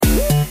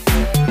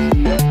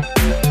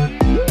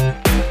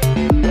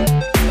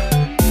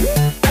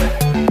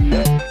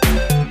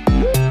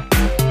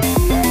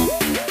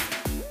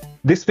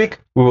This week,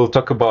 we will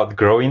talk about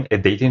growing a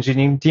data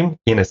engineering team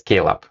in a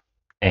scale up.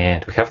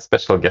 And we have a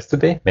special guest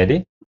today,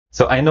 Mehdi.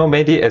 So I know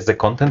Mehdi as a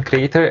content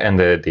creator and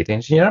a data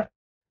engineer.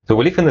 So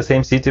we live in the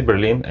same city,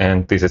 Berlin,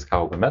 and this is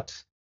how we met.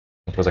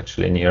 It was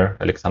actually near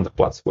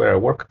Alexanderplatz where I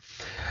work.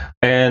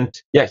 And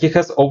yeah, he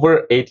has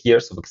over 8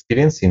 years of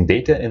experience in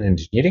data and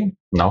engineering.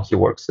 Now he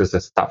works as a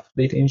staff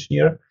data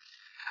engineer.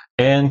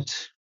 And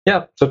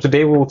yeah, so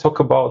today we will talk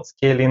about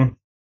scaling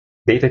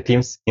data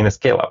teams in a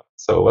scale up.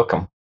 So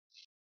welcome.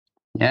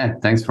 Yeah,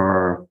 thanks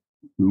for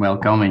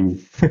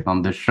welcoming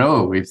on the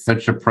show with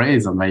such a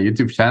praise on my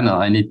YouTube channel.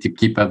 I need to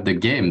keep up the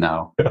game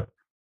now.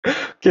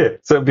 Okay,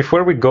 so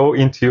before we go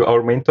into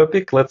our main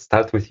topic, let's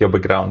start with your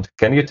background.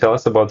 Can you tell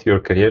us about your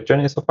career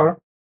journey so far?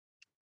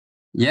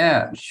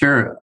 Yeah,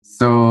 sure.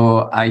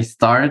 So I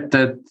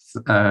started,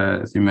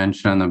 as you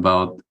mentioned,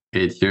 about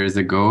 8 years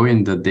ago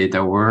in the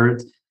data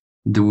world,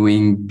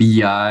 doing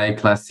BI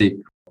classic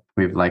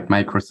with like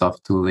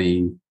Microsoft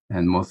tooling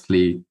and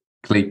mostly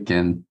click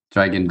and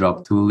drag and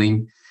drop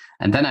tooling.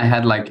 And then I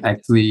had like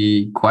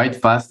actually quite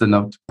fast an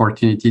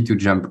opportunity to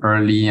jump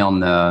early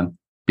on a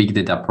big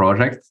data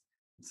project.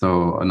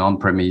 So an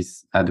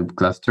on-premise Hadoop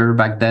cluster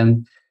back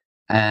then.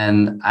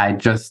 And I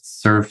just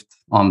surfed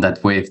on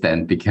that wave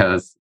then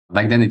because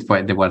back then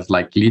there was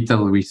like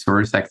little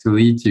resource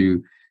actually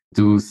to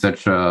do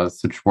such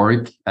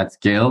work at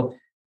scale.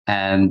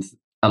 And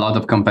a lot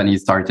of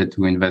companies started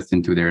to invest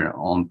into their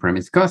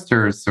on-premise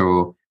clusters.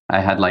 So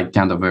I had like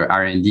kind of a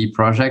R&D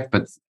project,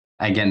 but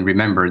again,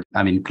 remember,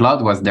 I mean,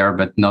 cloud was there,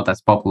 but not as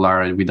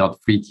popular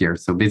without free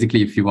tiers. So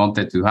basically, if you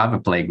wanted to have a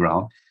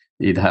playground,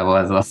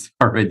 was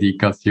already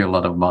cost you a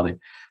lot of money.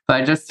 So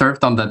I just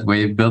surfed on that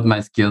wave, built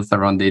my skills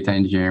around data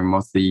engineering,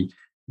 mostly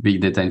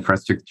big data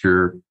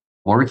infrastructure,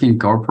 working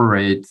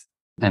corporate,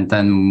 and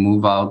then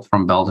move out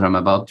from Belgium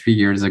about 3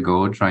 years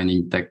ago,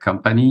 joining tech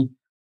company.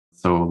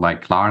 So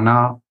like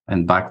Klarna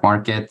and back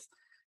market.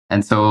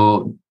 And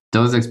so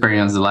those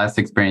experience, the last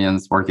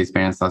experience, work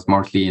experience was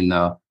mostly in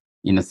a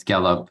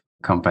scale up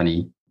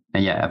company.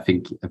 And yeah, I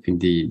think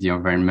the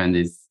environment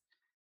is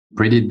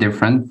pretty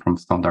different from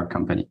standard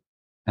company.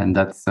 And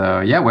that's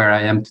where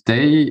I am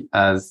today,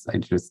 as I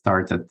just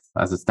started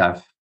as a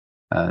staff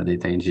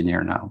data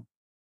engineer now.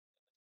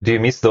 Do you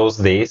miss those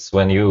days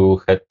when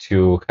you had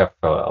to have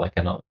like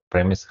an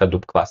on-premise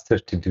Hadoop cluster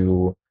to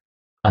do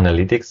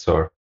analytics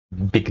or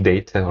big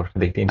data or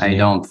data I engineering?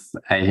 don't.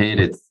 I hate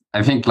it.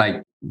 I think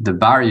like the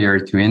barrier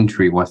to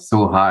entry was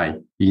so high.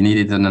 You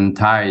needed an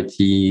entire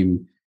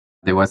team.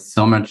 There was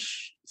so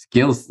much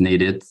skills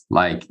needed,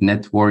 like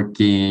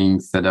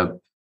networking, set up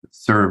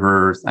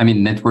servers. I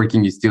mean,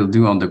 networking you still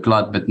do on the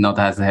cloud, but not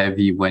as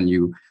heavy when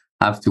you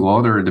have to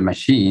order the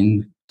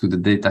machine to the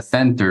data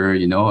center,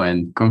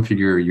 and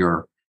configure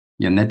your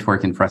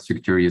network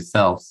infrastructure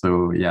yourself.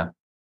 So yeah.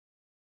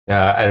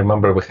 Yeah, I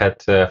remember we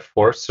had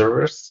 4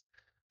 servers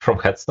from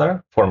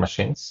Hetzner, 4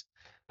 machines,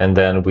 and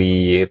then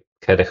we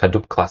had a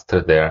Hadoop cluster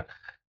there.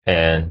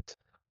 And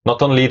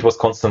not only it was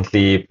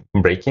constantly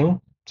breaking,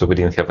 so we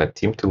didn't have a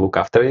team to look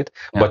after it,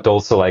 but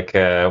also like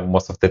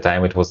most of the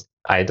time it was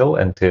idle,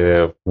 and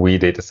we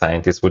data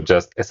scientists would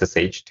just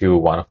SSH to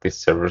one of these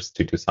servers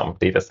to do some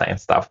data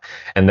science stuff.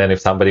 And then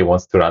if somebody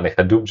wants to run a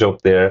Hadoop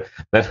job there,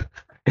 then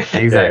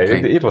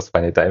Exactly. it was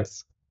funny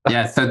times.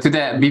 Yeah. So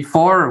today,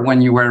 before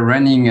when you were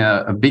running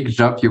a big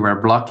job, you were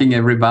blocking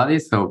everybody.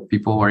 So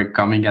people were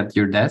coming at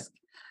your desk.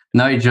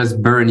 Now you're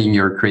just burning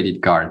your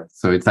credit card.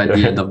 So it's at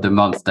the end of the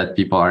month that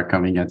people are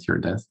coming at your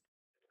desk.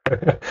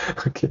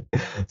 Okay.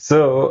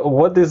 So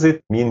what does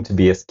it mean to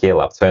be a scale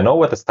up? So I know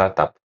what a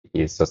startup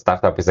is. So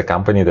startup is a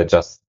company that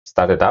just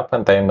started up,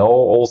 and I know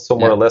also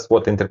more or less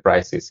what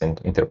enterprise is. And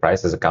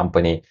enterprise is a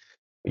company,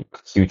 a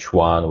huge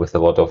one with a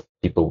lot of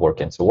people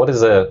working. So what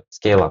is a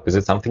scale up? Is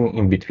it something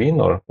in between,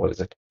 or what is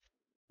it?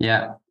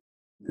 Yeah.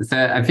 So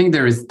I think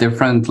there is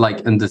different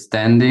like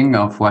understanding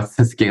of what's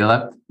a scale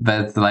up,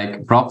 but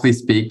like roughly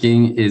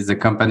speaking is a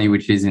company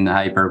which is in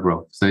hyper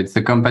growth. So it's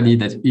a company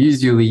that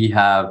usually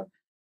have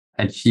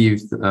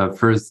achieved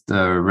first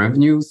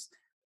revenues,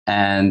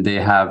 and they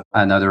have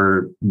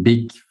another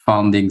big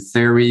funding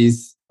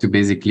series to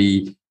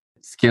basically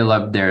scale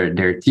up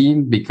their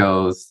team,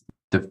 because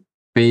the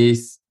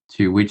pace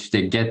to which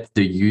they get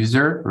the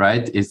user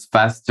right is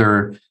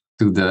faster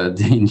to the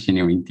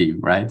engineering team,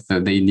 right?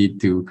 So they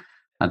need to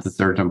at a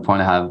certain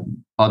point have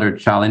other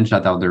challenge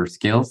at other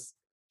skills,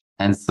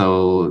 and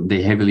so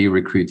they heavily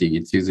recruiting.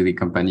 It's usually a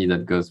company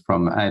that goes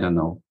from, I don't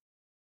know,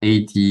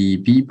 80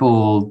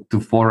 people to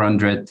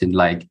 400 in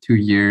like 2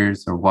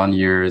 years or 1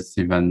 years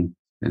even.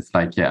 It's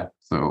like, yeah.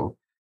 So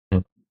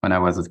when I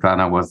was at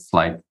Klarna, was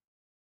like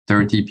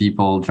 30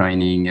 people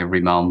joining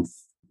every month.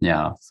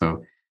 Yeah.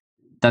 So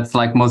that's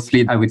like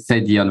mostly, I would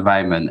say, the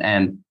environment.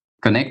 And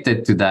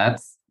connected to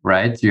that,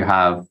 right, you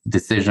have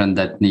decision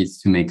that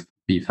needs to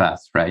be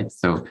fast, right?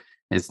 So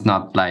it's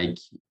not like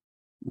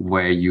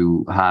where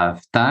you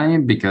have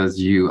time, because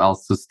you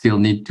also still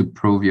need to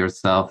prove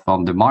yourself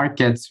on the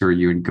markets or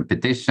you're in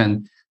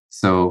competition.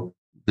 So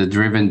the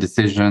driven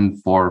decision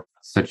for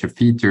such a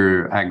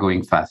feature are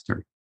going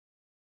faster.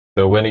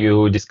 So when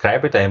you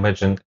describe it, I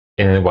imagine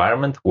in an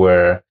environment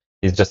where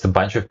it's just a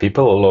bunch of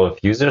people, a lot of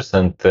users,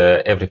 and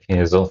everything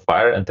is on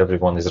fire and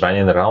everyone is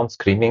running around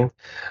screaming.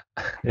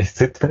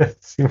 Is it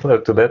similar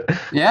to that?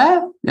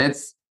 Yeah,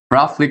 it's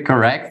roughly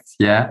correct.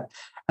 Yeah.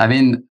 I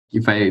mean,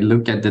 if I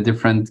look at the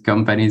different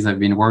companies I've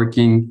been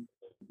working,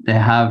 they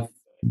have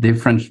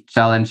different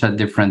challenge at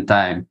different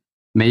time.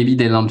 Maybe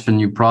they launch a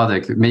new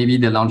product. Maybe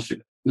they launch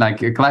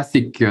like a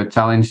classic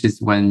challenge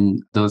is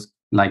when those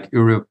like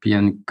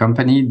European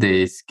company,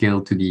 they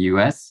scale to the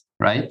US,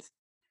 right?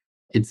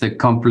 It's a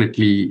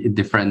completely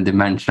different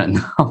dimension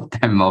of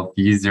them of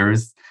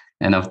users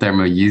and of them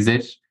of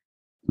usage.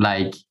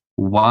 Like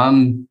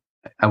one,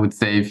 I would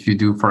say if you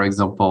do, for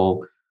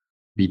example,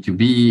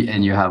 B2B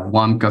and you have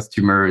one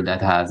customer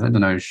that has, I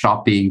don't know,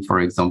 shopping, for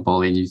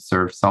example, and you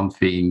serve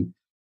something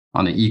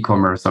on the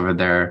e-commerce over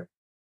there,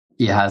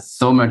 it has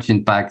so much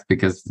impact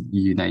because the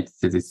United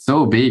States is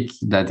so big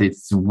that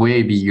it's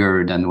way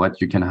bigger than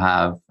what you can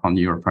have on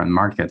the European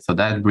market. So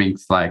that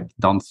brings like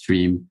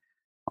downstream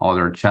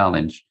other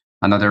challenge.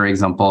 Another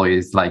example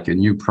is like a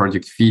new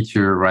product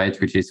feature, right,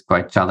 which is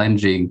quite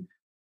challenging.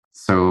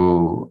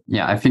 So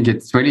yeah, I think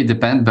it's really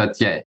depend, but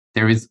yeah,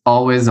 there is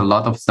always a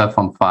lot of stuff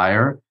on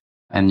fire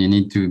and you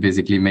need to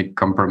basically make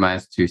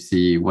compromise to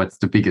see what's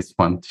the biggest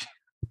one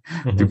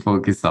to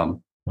focus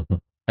on.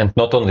 And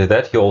not only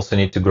that, you also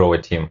need to grow a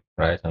team,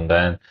 right? And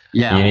then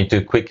you need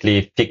to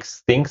quickly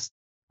fix things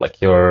like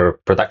your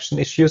production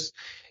issues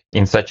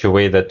in such a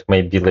way that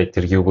maybe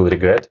later you will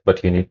regret,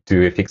 but you need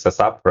to fix us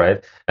up,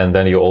 right? And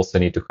then you also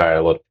need to hire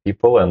a lot of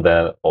people, and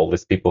then all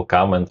these people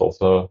come and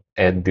also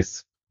add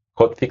these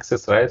hot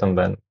fixes, right? And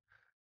then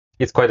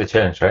it's quite a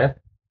challenge, right?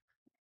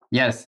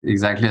 Yes,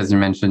 exactly. As you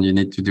mentioned, you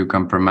need to do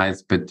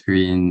compromise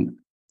between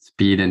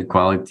speed and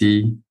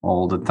quality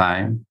all the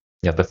time.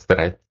 Yeah, that's the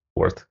right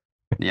word.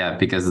 Yeah,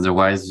 because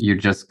otherwise you're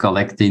just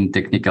collecting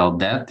technical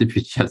debt if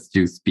you just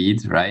do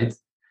speed, right?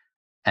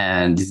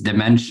 And this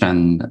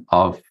dimension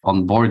of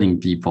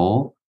onboarding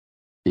people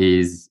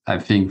is, I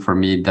think for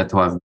me, that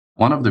was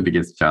one of the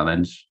biggest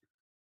challenge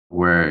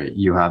where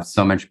you have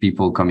so much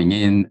people coming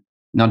in,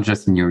 not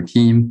just in your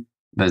team,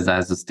 but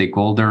as a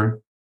stakeholder.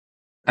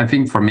 I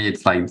think for me,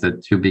 it's like the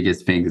two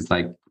biggest things,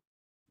 like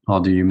how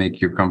do you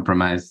make your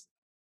compromise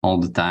all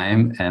the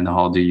time and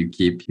how do you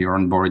keep your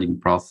onboarding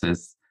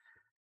process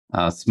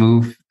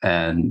smooth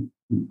and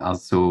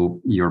also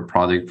your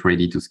product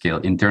ready to scale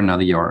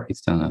internally or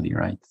externally,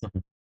 right?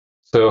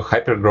 So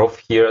hypergrowth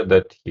here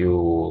that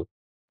you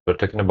were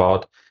talking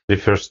about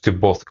refers to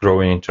both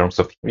growing in terms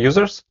of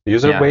user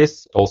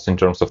base, also in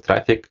terms of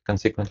traffic,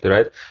 consequently,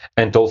 right?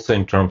 And also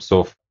in terms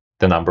of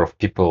the number of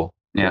people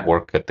who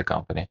work at the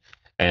company.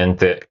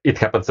 And it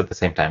happens at the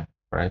same time,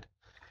 right?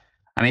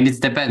 I mean,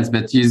 it depends,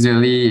 but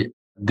usually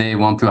they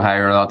want to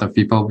hire a lot of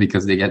people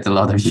because they get a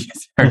lot of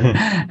users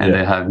and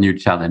they have new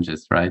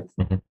challenges, right?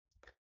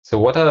 So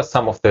what are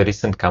some of the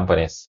recent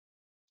companies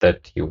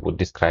that you would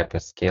describe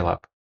as scale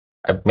up?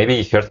 Maybe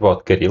you heard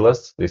about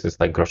Gorillas. This is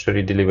like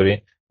grocery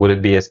delivery. Would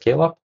it be a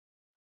scale up?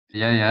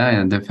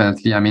 Yeah,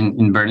 definitely. I mean,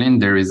 in Berlin,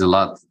 there is a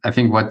lot. I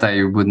think what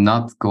I would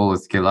not call a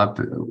scale up,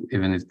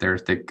 even if they're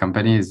tech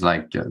companies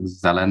like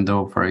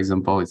Zalando, for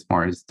example, it's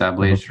more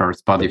established, or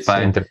Spotify. It's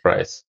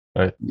enterprise,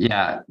 right?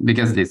 Yeah,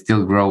 because they're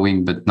still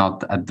growing, but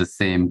not at the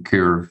same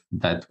curve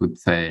that would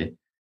say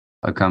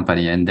a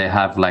company. And they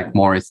have like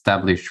more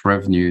established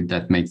revenue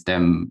that makes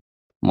them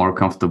more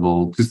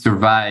comfortable to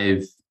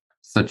survive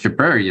such a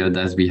period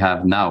as we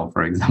have now,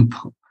 for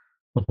example.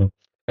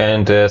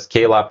 And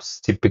scale ups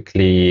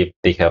typically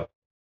they have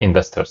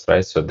investors,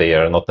 right? So they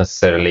are not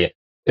necessarily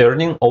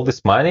earning all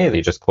this money.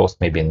 They just closed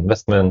maybe an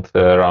investment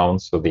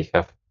round, so they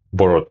have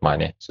borrowed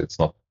money. So it's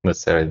not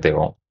necessarily their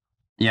own.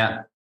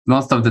 Yeah,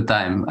 most of the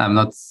time. I'm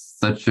not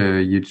such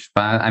a huge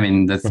fan. I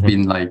mean, that's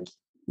been like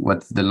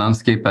what the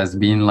landscape has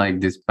been like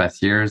this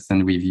past years,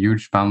 and with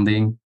huge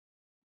funding.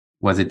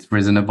 Was it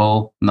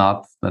reasonable?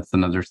 Not. That's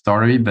another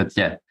story. But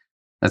yeah,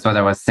 that's what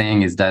I was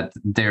saying is that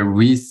there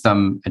is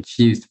some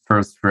achieved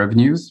first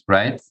revenues,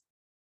 right?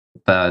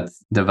 But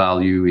the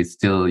value is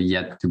still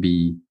yet to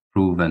be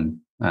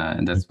proven.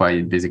 And that's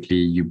why basically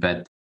you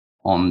bet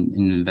on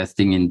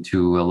investing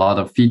into a lot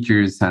of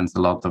features and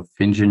a lot of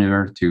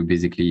engineer to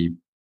basically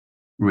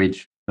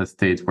reach a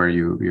state where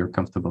you're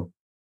comfortable.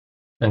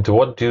 And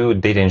what do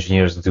data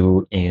engineers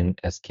do in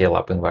a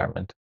scale-up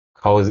environment?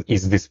 How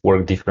is this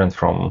work different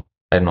from,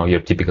 I don't know,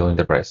 your typical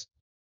enterprise?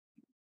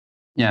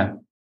 Yeah.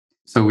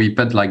 So we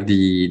put like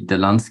the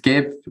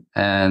landscape.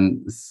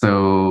 And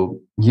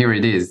so here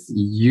it is.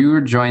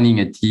 You're joining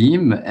a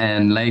team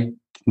and like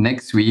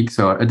next week,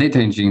 so a data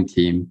engineering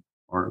team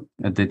or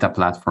a data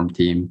platform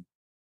team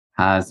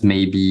has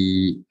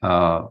maybe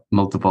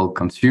multiple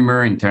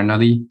consumer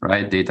internally,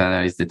 right? Data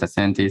analyst, data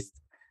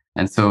scientist.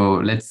 And so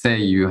let's say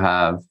you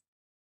have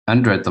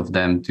 100 of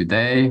them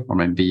today, or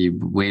maybe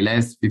way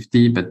less,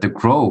 50, but the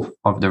growth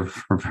of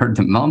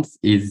the months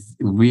is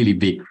really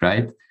big,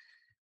 right?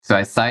 So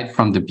aside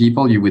from the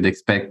people, you would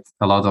expect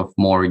a lot of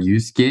more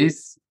use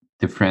case,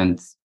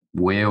 different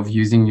way of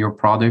using your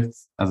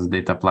products as a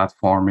data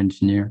platform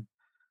engineer.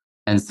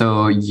 And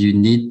so you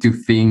need to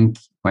think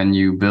when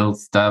you build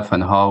stuff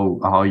and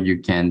how you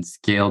can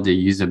scale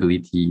the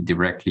usability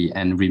directly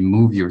and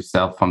remove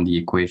yourself from the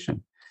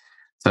equation.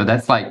 So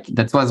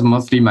that was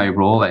mostly my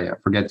role. I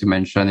forgot to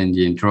mention in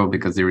the intro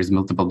because there is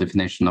multiple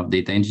definition of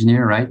data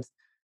engineer, right?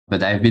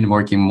 But I've been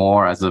working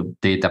more as a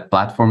data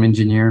platform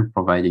engineer,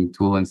 providing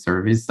tool and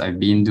service. I've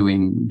been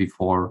doing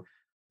before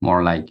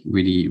more like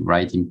really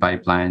writing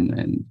pipeline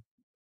and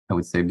I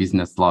would say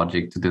business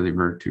logic to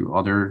deliver to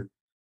other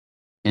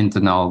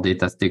internal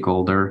data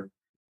stakeholder.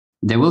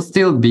 There will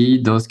still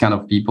be those kind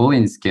of people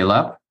in scale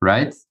up,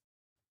 right?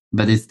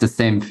 But it's the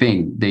same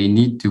thing. They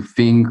need to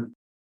think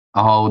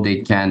how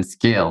they can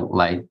scale.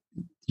 Like,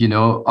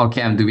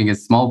 okay, I'm doing a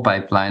small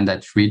pipeline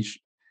that reach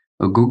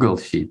a Google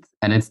Sheet,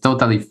 and it's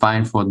totally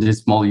fine for this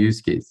small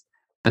use case.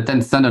 But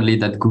then suddenly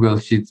that Google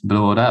Sheets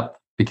blow it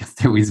up because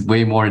there is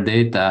way more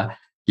data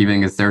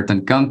giving a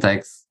certain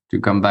context. To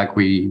come back,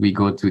 we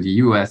go to the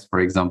US, for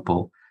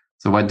example.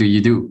 So what do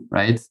you do,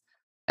 right?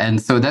 And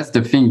so that's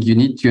the thing. You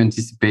need to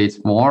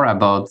anticipate more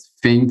about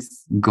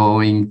things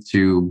going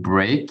to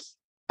break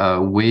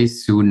way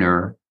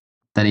sooner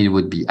than it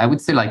would be. I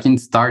would say like in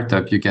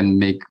startup, you can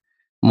make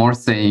more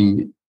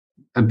saying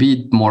a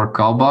bit more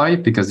cowboy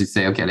because you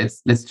say, okay,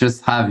 let's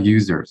just have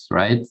users,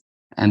 right?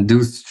 And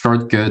do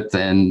shortcut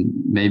and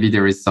maybe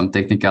there is some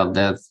technical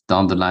debt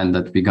down the line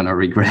that we're gonna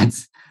regret,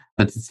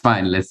 but it's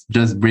fine. Let's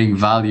just bring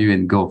value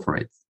and go for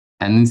it.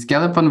 And in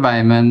scale-up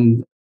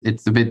environment,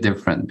 it's a bit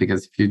different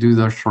because if you do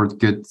those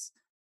shortcuts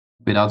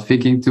without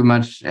thinking too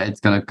much,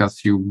 it's gonna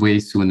cost you way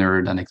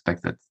sooner than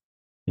expected.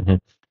 Mm-hmm.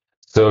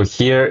 So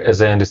here,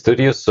 as I understood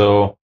you,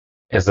 so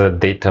as a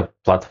data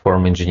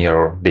platform engineer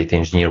or data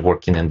engineer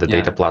working in the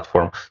data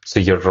platform, so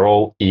your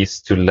role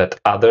is to let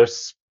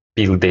others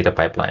build data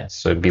pipelines,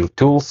 so build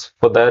tools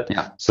for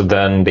that. So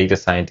then data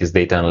scientists,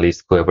 data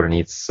analysts, whoever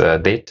needs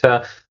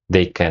data,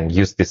 they can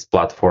use this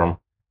platform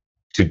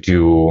to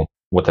do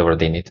whatever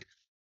they need.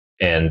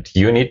 And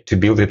you need to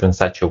build it in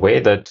such a way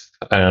that,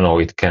 I don't know,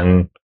 it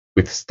can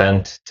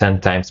withstand 10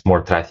 times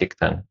more traffic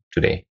than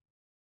today.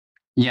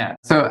 Yeah.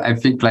 So I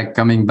think like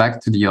coming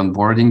back to the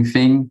onboarding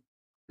thing,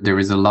 there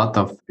is a lot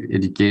of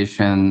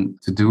education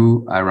to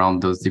do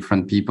around those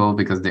different people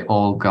because they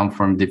all come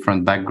from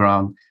different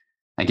background.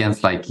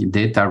 Against like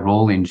data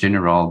role in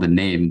general, the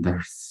name,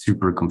 they're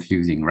super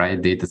confusing,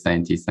 right? Data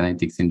scientist,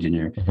 analytics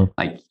engineer,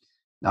 like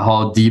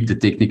how deep the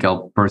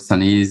technical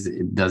person is.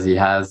 Does he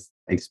has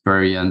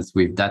experience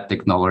with that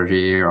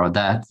technology or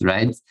that,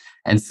 right?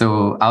 And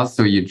so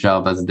also your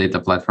job as a data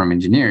platform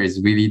engineer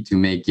is really to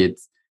make it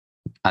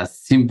as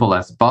simple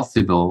as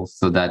possible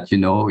so that,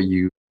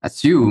 you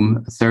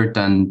assume a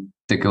certain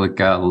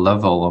technical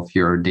level of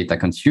your data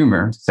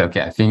consumer. So,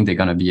 okay, I think they're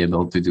going to be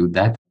able to do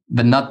that,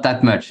 but not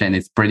that much. And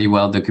it's pretty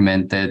well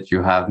documented.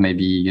 You have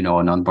maybe, an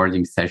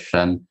onboarding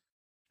session,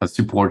 a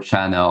support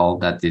channel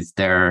that is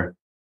there,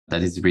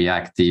 that is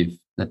reactive,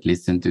 that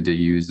listen to the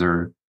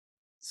user.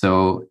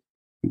 So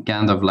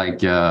kind of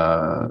like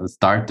a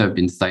startup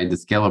inside the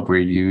scale up where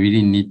you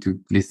really need to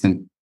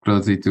listen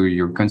closely to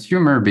your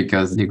consumer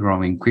because they're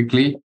growing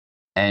quickly.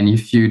 And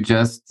if you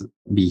just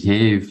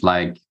behave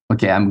like,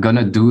 okay, I'm going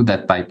to do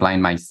that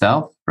pipeline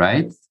myself,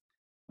 right?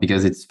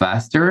 Because it's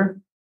faster,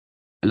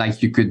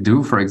 like you could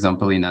do, for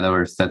example, in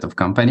another set of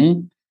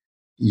company,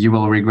 you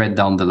will regret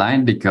down the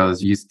line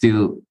because you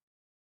still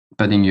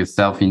putting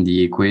yourself in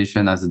the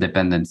equation as a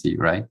dependency,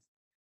 right?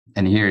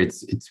 And here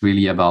it's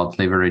really about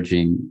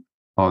leveraging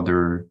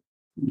other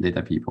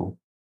data people.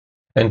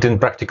 And in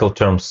practical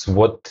terms,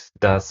 what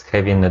does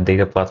having a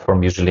data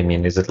platform usually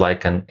mean? Is it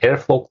like an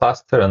Airflow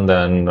cluster and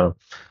then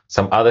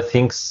some other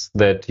things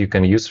that you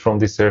can use from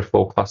this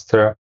Airflow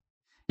cluster?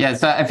 Yeah,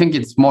 so I think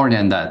it's more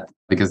than that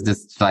because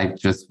this is like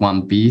just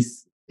one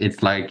piece.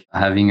 It's like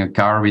having a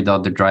car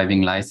without the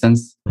driving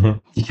license.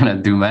 You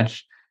cannot do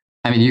much.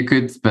 I mean, you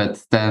could,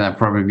 but then I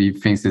probably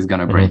think it's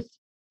going to break.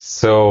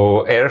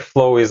 So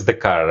Airflow is the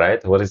car,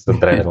 right? What is the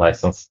driving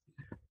license?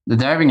 The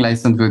driving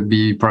license would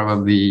be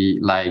probably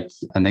like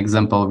an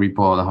example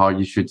report on how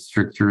you should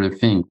structure the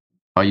thing,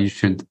 how you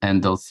should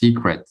handle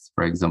secrets,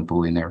 for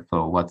example, in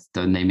Airflow. What's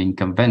the naming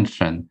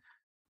convention?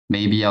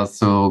 Maybe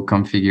also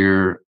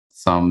configure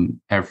some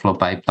Airflow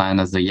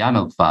pipeline as a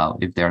YAML file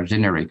if they're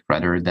generic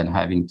rather than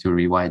having to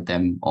rewrite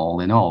them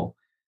all in all.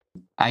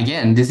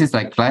 Again, this is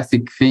like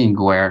classic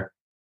thing where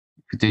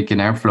if you take an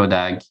Airflow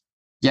DAG,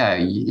 yeah,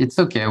 it's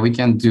okay. We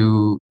can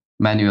do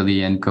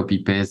manually and copy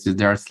paste.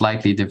 They are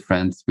slightly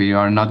different. We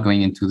are not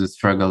going into the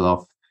struggle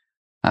of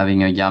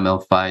having a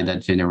YAML file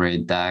that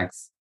generate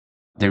DAGs.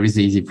 There is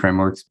easy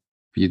frameworks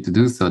for you to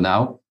do so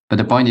now. But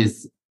the point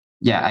is,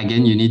 yeah,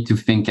 again, you need to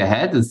think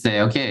ahead and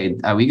say, okay,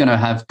 are we going to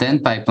have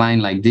 10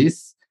 pipeline like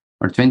this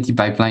or 20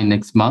 pipeline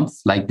next month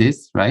like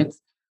this, right?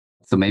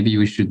 So maybe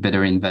we should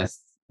better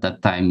invest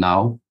that time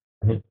now.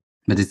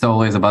 But it's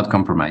always about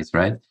compromise,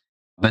 right?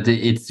 But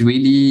it's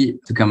really,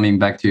 to coming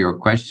back to your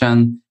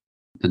question,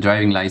 the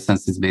driving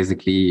license is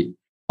basically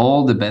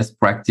all the best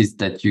practice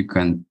that you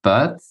can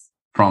put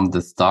from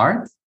the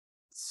start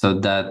so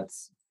that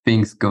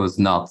things goes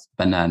not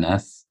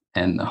bananas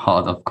and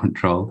out of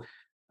control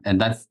And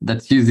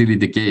that's usually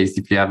the case.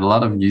 If you have a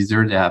lot of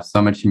users, they have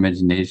so much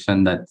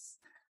imagination that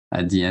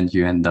at the end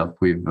you end up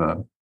with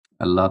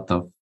a lot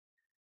of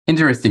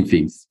interesting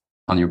things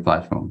on your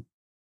platform.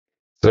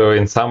 So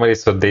in summary,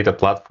 so data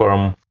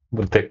platform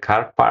with the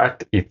car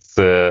part, it's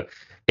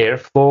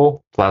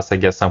Airflow plus I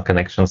guess some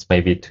connections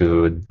maybe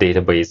to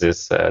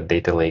databases,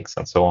 data lakes,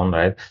 and so on,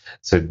 right?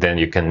 So then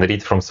you can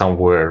read from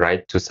somewhere,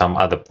 right, to some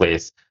other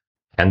place.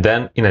 And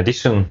then in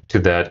addition to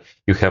that,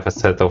 you have a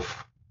set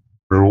of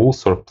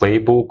rules or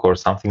playbook or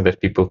something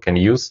that people can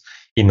use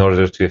in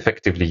order to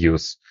effectively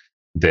use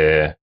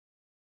the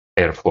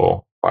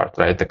Airflow part,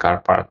 right? The car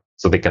part,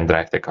 so they can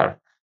drive the car,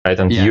 right?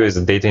 And you as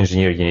a data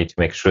engineer, you need to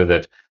make sure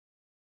that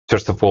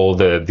first of all,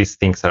 these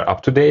things are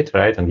up to date,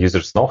 right? And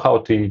users know how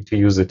to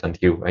use it, and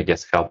you, I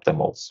guess, help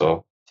them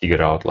also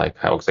figure out like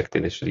how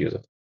exactly they should use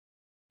it.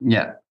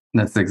 Yeah,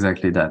 that's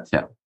exactly that.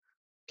 Yeah.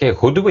 Okay,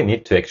 who do we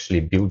need to actually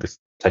build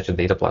such a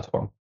data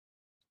platform?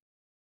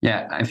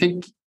 Yeah, I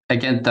think I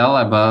can tell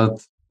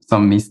about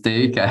some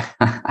mistake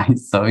I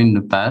saw in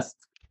the past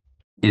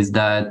is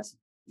that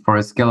for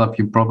a scale up,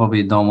 you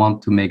probably don't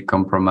want to make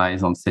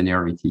compromise on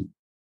seniority.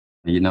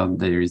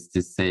 There is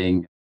this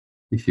saying,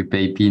 if you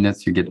pay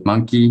peanuts, you get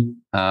monkey.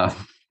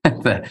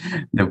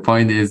 The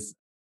point is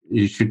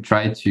you should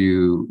try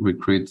to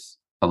recruit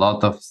a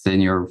lot of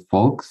senior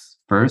folks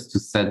first to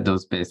set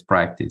those best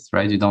practice,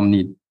 right? You don't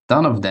need a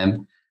ton of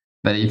them,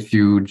 but if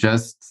you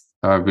just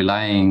are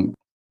relying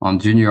on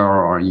junior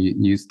or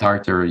new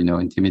starter,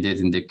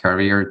 intimidating their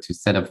career to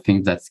set up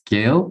things that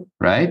scale,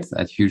 right,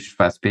 at huge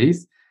fast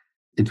pace,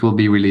 it will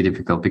be really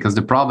difficult because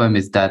the problem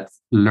is that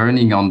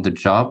learning on the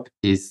job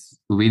is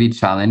really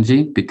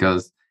challenging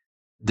because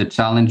the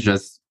challenge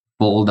just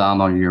fall down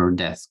on your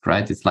desk,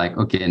 right? It's like,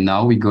 okay,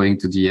 now we're going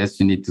to GS,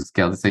 you need to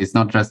scale. So it's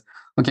not just,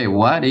 okay,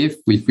 what if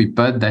we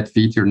put that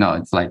feature? No,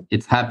 it's like,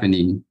 it's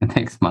happening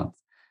next month.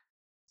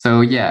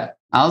 So yeah,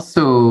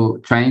 also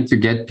trying to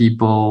get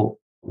people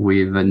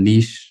with a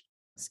niche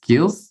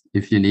skills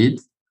if you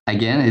need.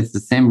 Again, it's the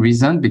same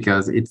reason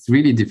because it's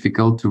really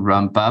difficult to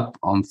ramp up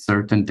on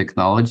certain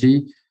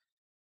technology.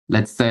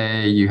 Let's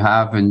say you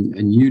have a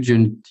new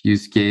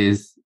use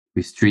case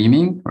with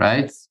streaming,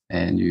 right?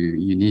 And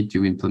you need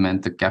to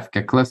implement a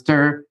Kafka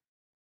cluster.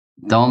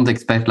 Don't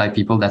expect like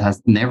people that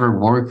has never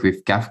worked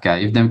with Kafka,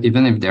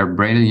 even if they're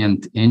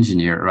brilliant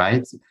engineer,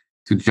 right?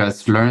 To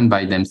just learn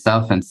by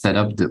themselves and set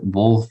up the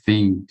whole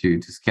thing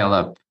to scale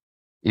up,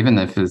 even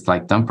if it's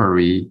like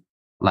temporary,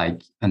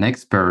 like an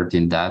expert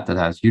in that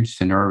has huge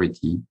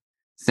seniority.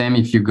 Same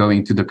if you're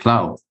going to the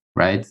cloud,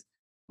 right?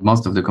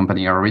 Most of the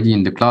company are already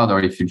in the cloud, or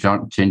if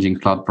you're changing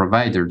cloud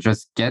provider,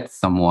 just get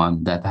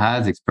someone that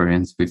has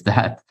experience with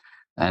that.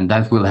 And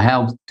that will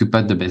help to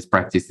put the best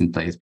practice in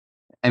place.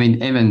 I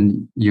mean,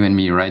 even you and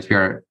me, right? We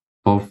are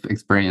both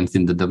experienced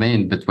in the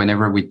domain, but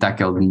whenever we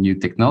tackle a new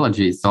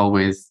technology, it's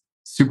always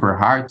super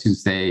hard to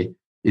say,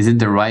 is it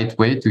the right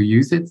way to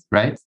use it,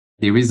 right?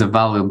 There is a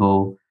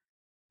valuable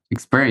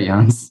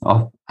experience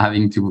of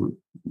having to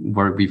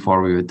work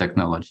before with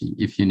technology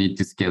if you need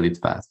to scale it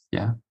fast.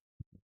 Yeah.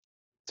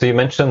 So you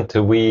mentioned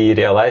we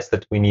realized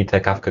that we need a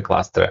Kafka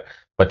cluster,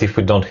 but if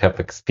we don't have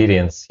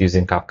experience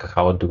using Kafka,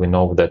 how do we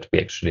know that we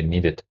actually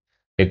need it?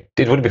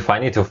 It would be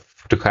funny to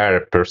hire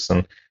a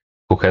person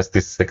who has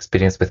this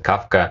experience with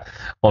Kafka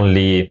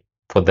only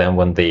for them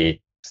when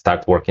they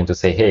start working to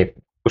say, hey,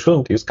 we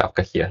shouldn't use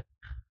Kafka here.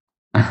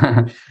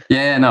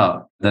 Yeah,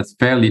 no, that's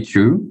fairly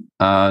true.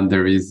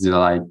 There is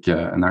like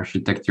an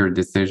architecture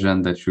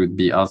decision that should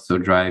be also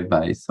driven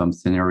by some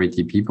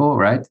seniority people,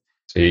 right?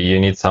 So you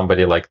need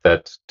somebody like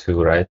that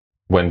too, right?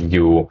 When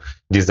you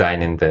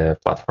design in the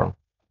platform.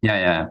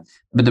 Yeah.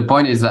 But the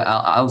point is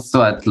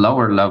also at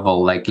lower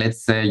level, like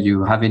let's say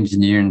you have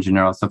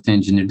general software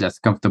engineer that's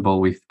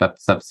comfortable with PEP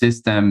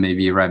subsystem,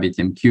 maybe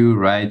RabbitMQ,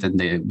 right? And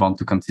they want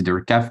to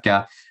consider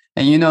Kafka.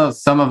 And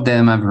some of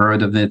them I've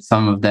heard of it.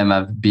 Some of them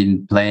have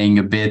been playing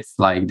a bit,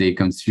 like they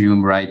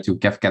consume right to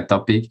Kafka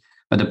topic.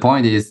 But the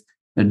point is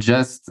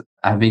just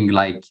having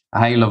like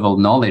high level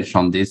knowledge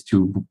on this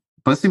to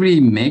possibly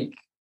make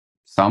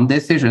some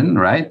decision,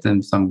 right?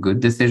 And some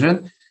good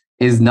decision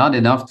is not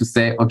enough to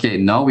say, okay,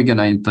 now we're going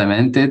to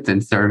implement it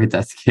and serve it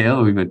at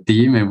scale with a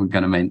team and we're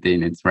going to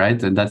maintain it,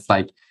 right? And that's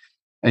like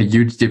a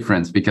huge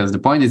difference because the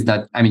point is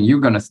that, you're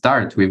going to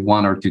start with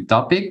one or two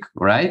topic,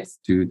 right?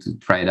 To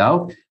try it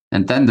out.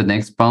 And then the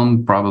next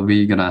pound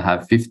probably going to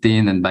have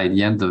 15. And by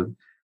the end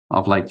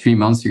of like 3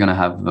 months, you're going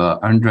to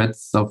have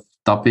hundreds of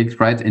topics,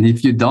 right? And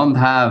if you don't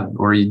have,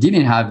 or you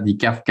didn't have the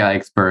Kafka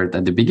expert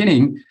at the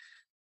beginning,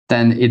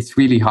 then it's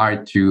really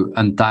hard to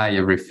untie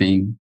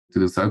everything to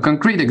do. So a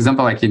concrete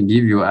example I can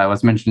give you, I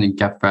was mentioning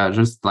Kafka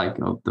just like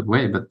the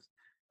way, but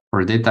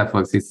for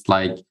Datafox, it's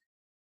like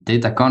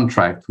data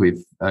contract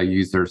with a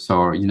user.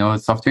 So, a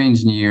software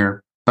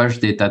engineer push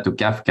data to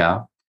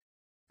Kafka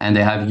and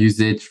they have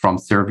usage from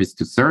service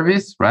to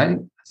service, right?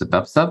 As a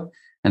pub sub.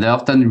 And they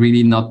often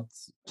really not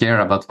care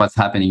about what's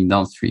happening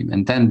downstream.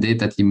 And then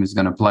data team is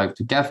going to plug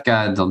to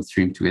Kafka,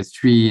 downstream to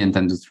S3, and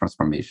then do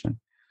transformation.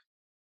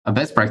 A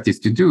best practice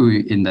to do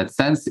in that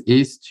sense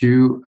is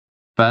to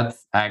but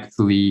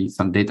actually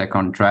some data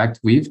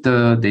contract with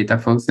the data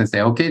folks and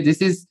say, okay,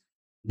 this is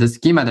the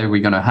schema that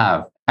we're going to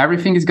have.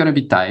 Everything is going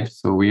to be typed.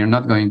 So we are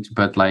not going to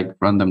put like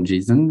random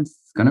JSON.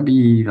 It's going to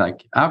be like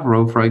Avro,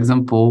 for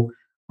example,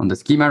 on the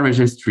schema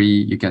registry.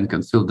 You can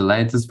consult the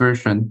latest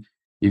version.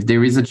 If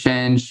there is a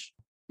change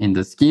in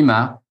the schema,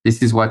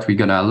 this is what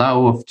we're going to allow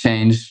of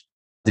change.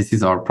 This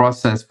is our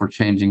process for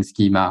changing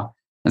schema.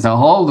 And so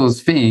all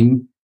those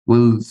things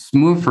will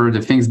smoother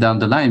the things down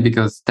the line,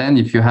 because then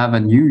if you have a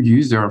new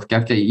user of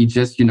Kafka, you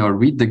just,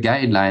 read the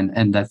guideline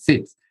and that's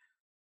it.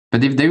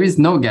 But if there is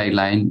no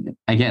guideline,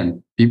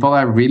 again, people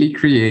are really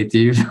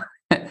creative.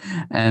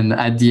 And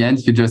at the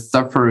end, you're just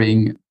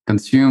suffering,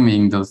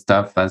 consuming those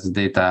stuff as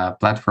data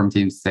platform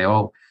teams say,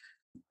 oh,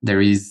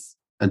 there is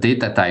a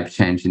data type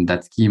change in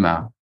that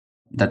schema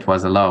that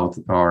was allowed,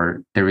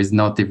 or there is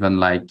not even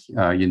like,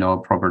 a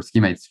proper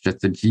schema. It's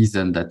just a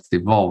JSON that's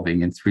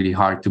evolving. It's really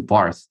hard to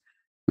parse.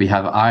 We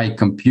have high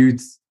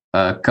compute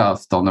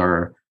cost on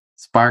our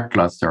Spark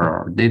cluster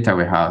or data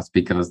warehouse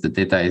because the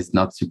data is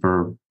not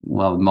super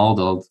well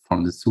modeled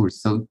from the source.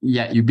 So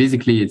yeah,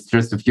 it's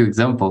just a few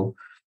examples,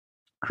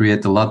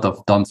 create a lot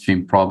of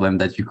downstream problem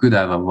that you could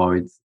have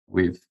avoided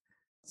with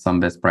some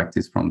best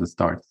practice from the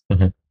start.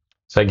 Mm-hmm.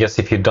 So I guess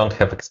if you don't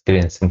have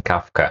experience in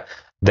Kafka,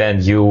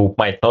 then you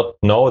might not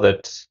know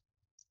that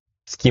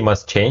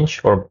schemas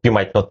change, or you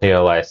might not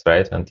realize,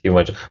 right? And you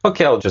might,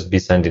 okay, I'll just be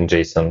sending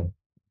JSON.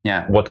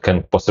 Yeah. What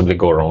can possibly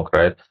go wrong,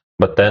 right?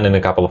 But then in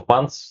a couple of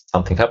months,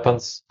 something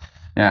happens,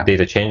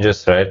 data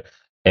changes, right?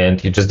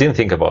 And you just didn't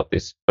think about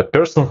this. But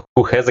person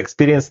who has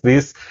experienced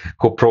this,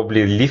 who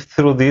probably lived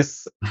through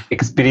this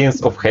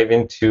experience of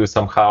having to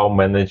somehow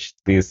manage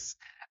these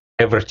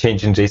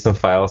ever-changing JSON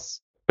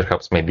files,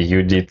 perhaps maybe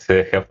you did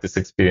have this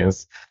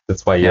experience.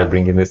 That's why you're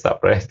bringing this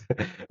up, right?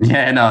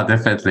 Yeah, no,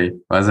 definitely.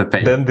 It was a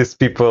pain. Then these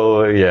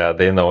people,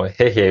 they know,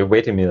 hey,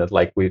 wait a minute,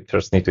 like we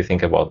first need to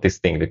think about this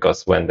thing,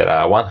 because when there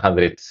are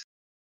 100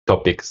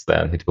 topics,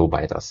 then it will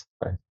bite us,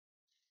 right?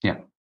 Yeah.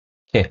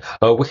 Okay.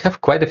 We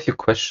have quite a few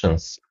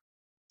questions.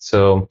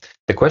 So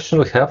the question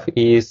we have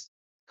is,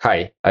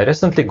 hi, I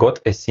recently got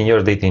a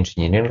senior data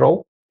engineering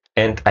role,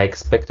 and I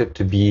expect it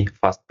to be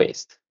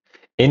fast-paced.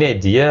 Any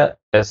idea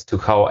as to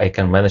how I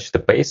can manage the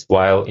pace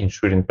while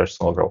ensuring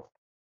personal growth?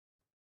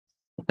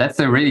 That's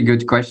a really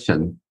good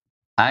question.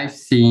 I've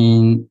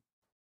seen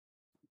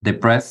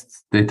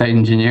depressed data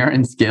engineer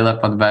in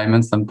scale-up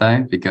environments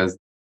sometimes, because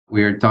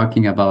we're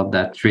talking about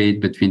that trade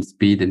between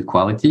speed and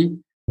quality.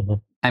 Mm-hmm.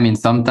 I mean,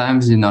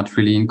 sometimes you're not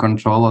really in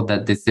control of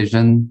that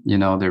decision.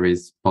 There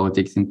is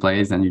politics in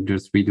place and you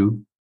just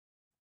redo.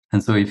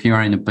 And so if you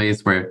are in a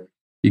place where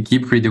you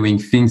keep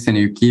redoing things and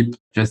you keep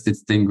just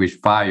extinguish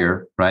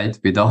fire, right,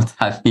 without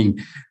having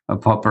a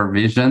proper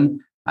vision,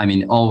 I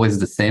mean, always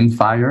the same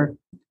fire,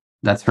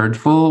 that's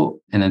hurtful.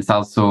 And it's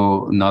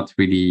also not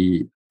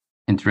really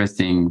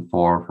interesting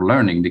for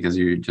learning, because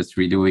you're just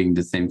redoing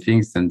the same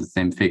things and the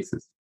same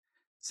fixes.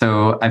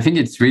 So I think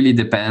it's really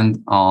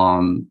depend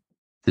on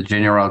the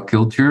general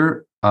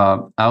culture. I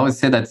always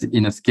say that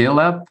in a scale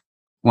up,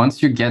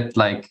 once you get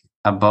like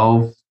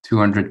above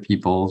 200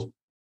 people,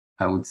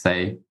 I would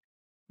say,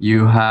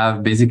 you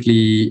have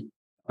basically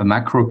a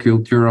macro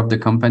culture of the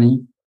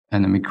company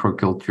and a micro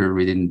culture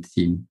within the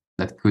team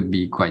that could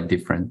be quite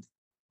different.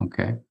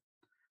 Okay.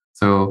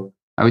 So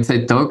I would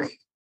say talk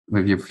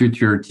with your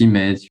future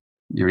teammates,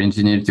 your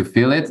engineer, to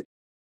feel it.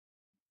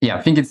 Yeah,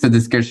 I think it's a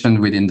discussion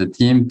within the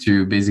team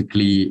to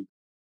basically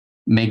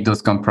make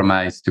those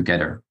compromises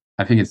together.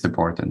 I think it's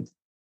important.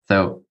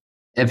 So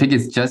I think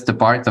it's just a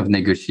part of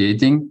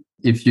negotiating.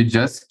 If you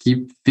just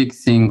keep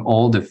fixing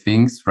all the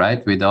things,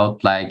 right,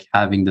 without like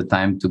having the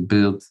time to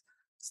build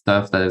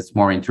stuff that is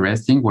more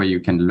interesting where you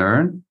can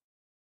learn,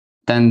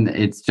 then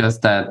it's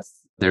just that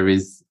there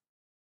is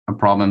a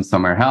problem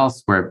somewhere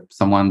else where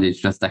someone is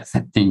just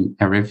accepting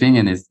everything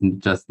and is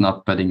just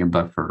not putting a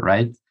buffer,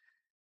 right?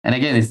 And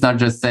again, it's not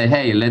just say,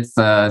 hey, let's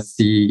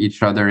see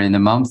each other in a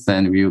month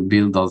and we'll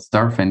build all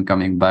stuff and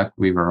coming back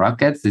with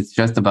rockets. It's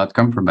just about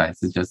compromise.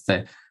 It's just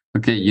say,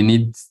 okay, you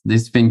need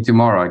this thing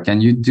tomorrow.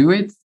 Can you do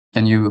it?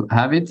 Can you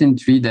have it in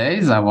 3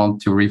 days? I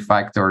want to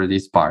refactor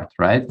this part,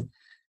 right?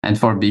 And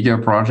for bigger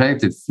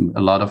projects, it's a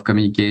lot of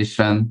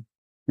communication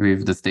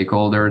with the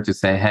stakeholder to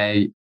say,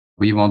 hey,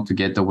 we want to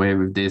get away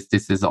with this.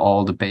 This is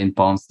all the pain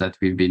points that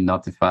we've been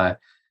notified.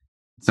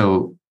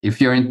 So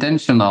if you're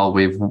intentional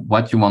with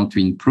what you want to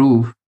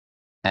improve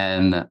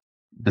and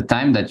the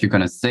time that you're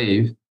going to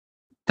save,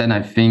 then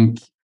I think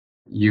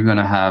you're going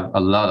to have a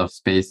lot of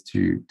space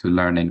to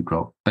learn and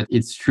grow. But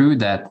it's true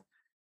that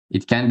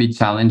it can be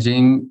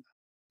challenging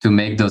to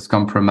make those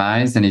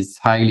compromises, and it's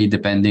highly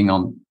depending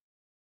on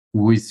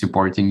who is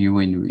supporting you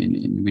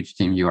in which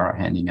team you are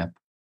handing up.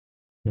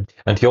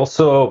 And you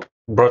also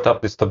brought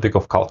up this topic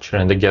of culture,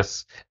 and I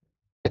guess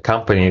a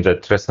company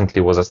that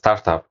recently was a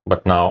startup,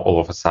 but now all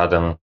of a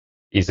sudden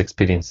is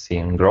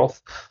experiencing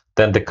growth,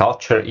 then the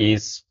culture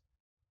is,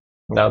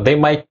 now they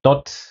might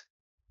not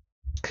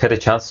had a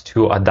chance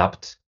to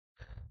adapt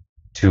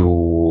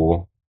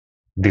to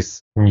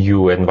this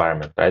new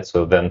environment, right?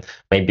 So then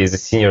maybe as a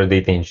senior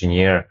data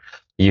engineer,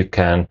 you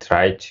can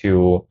try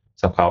to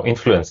somehow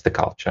influence the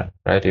culture,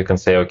 right? You can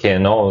say, okay,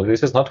 no,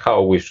 this is not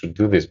how we should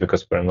do this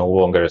because we're no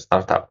longer a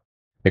startup.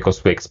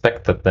 Because we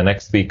expect that the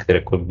next week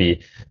there could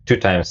be 2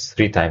 times,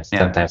 3 times,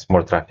 10 times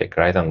more traffic,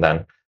 right? And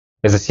then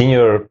as a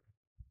senior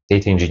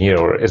data engineer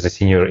or as a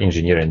senior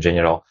engineer in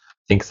general,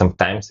 I think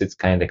sometimes it's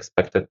kind of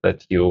expected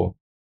that you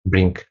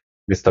bring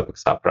these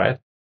topics up, right?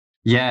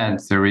 Yeah,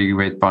 it's a really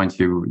great point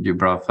you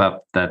brought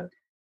up, that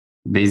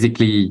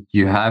basically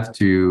you have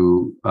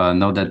to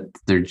know that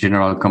the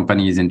general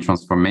company is in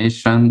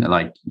transformation,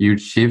 like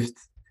huge shift,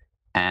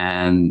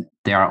 and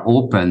they are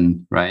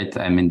open, right?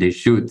 I mean, they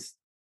should,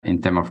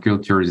 in terms of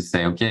culture, to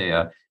say,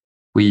 okay,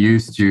 we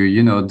used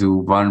to, do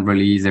one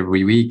release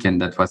every week,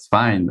 and that was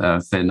fine.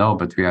 Say no,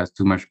 but we have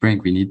too much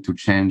sprint. We need to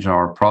change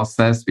our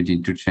process. We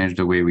need to change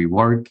the way we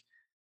work.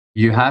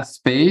 You have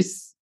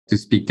space to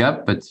speak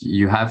up, but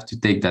you have to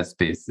take that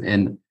space.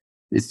 And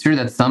it's true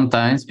that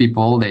sometimes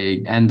people,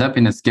 they end up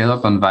in a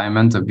scale-up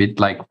environment a bit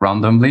like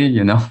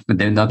randomly, but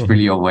they're not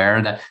really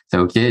aware that, so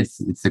okay,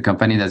 it's a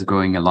company that's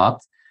growing a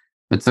lot.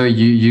 But so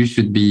you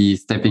should be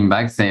stepping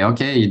back, say,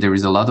 okay, there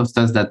is a lot of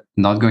stuff that's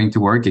not going to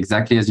work,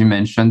 exactly as you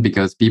mentioned,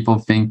 because people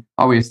think,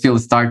 oh, we're still a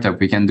startup,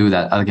 we can do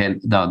that. Okay,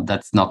 no,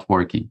 that's not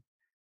working.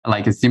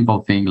 Like a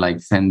simple thing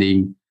like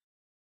sending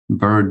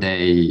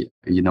birthday,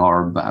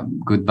 or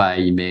goodbye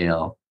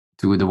email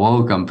to the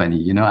whole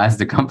company. As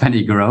the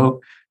company grow,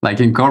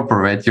 like in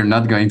corporate, you're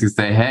not going to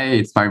say, hey,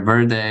 it's my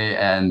birthday,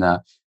 and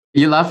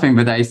you're laughing,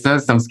 but I saw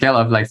some scale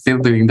up like still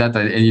doing that,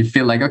 and you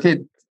feel like, okay,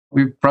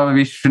 we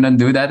probably shouldn't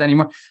do that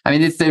anymore. I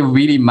mean, it's a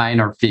really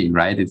minor thing,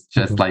 right? It's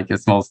just like a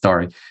small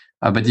story,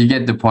 but you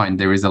get the point.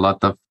 There is a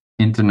lot of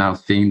internal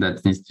thing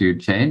that needs to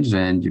change,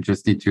 and you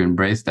just need to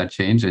embrace that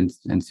change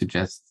and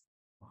suggest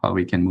how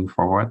we can move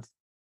forward.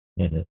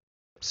 Mm-hmm.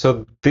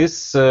 So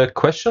this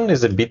question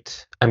is a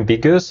bit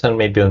ambiguous and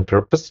maybe on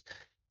purpose.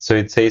 So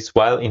it says,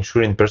 while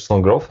ensuring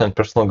personal growth, and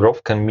personal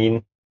growth can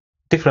mean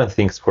different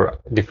things for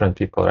different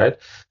people, right?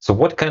 So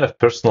what kind of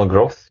personal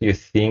growth you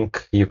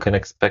think you can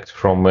expect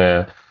from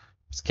a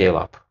scale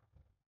up?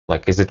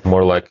 Like, is it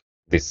more like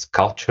this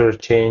culture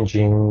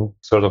changing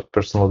sort of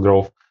personal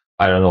growth?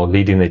 I don't know,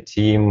 leading a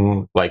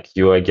team like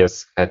you, I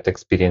guess, had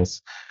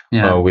experience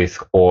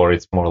with, or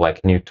it's more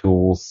like new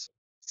tools,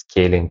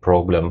 scaling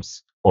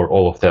problems, or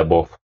all of the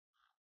above?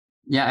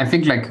 Yeah, I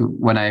think like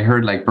when I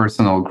heard like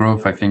personal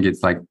growth, I think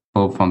it's like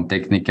both on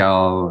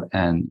technical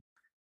and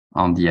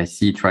on the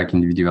IC track,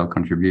 individual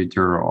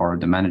contributor, or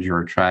the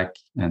manager track,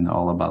 and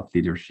all about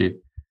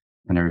leadership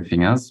and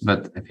everything else.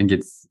 But I think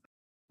it's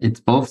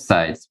both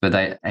sides.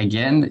 But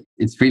again,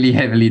 it's really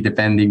heavily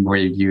depending where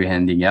you're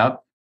ending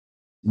up.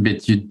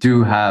 But you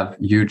do have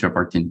huge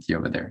opportunity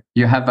over there.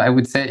 You have, I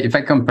would say, if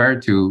I compare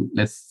to,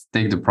 let's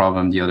take the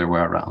problem the other way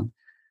around.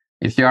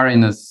 If you are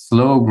in a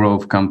slow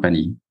growth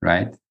company,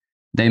 right?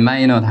 They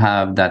may not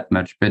have that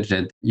much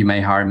budget. You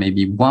may hire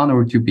maybe 1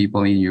 or 2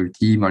 people in your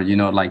team, or,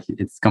 like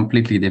it's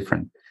completely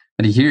different.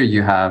 But here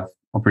you have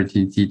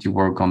opportunity to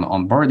work on the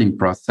onboarding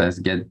process,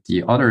 get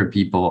the other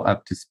people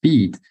up to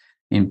speed,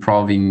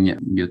 improving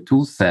your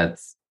tool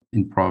sets,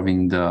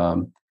 improving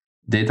the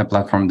data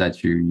platform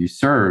that you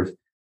serve,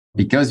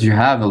 because you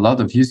have a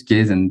lot of use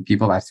case and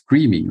people are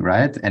screaming,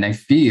 right? And I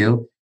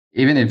feel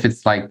even if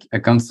it's like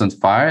a constant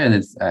fire,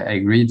 and I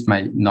agree, it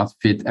might not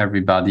fit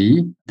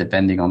everybody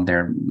depending on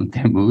their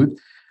mood,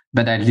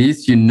 but at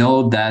least you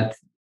know that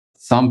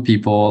some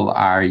people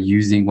are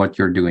using what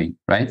you're doing,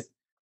 right?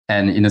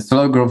 And in a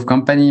slow growth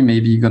company,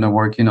 maybe you're going to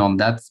work on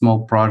that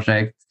small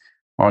project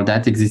or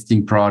that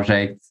existing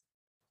project,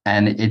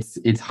 and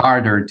it's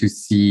harder to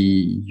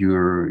see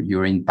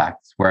your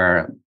impacts.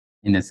 Where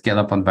in a scale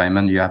up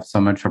environment, you have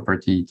so much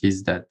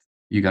opportunities that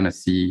you're going to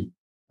see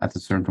at a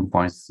certain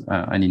point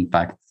an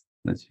impact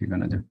that you're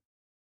going to do.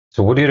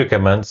 So would you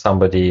recommend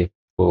somebody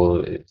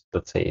who,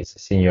 let's say, is a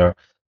senior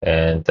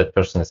and that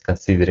person is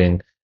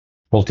considering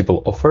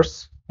multiple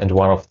offers, and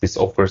one of these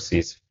offers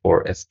is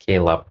for a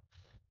scale-up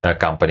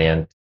company,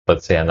 and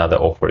let's say another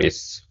offer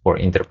is for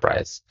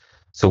enterprise?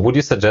 So would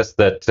you suggest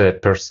that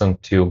person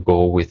to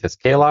go with a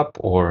scale-up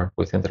or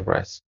with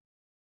enterprise?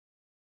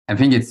 I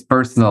think it's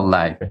personal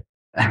life.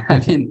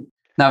 I mean,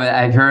 now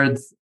I've heard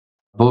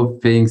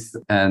both things,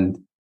 and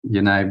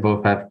I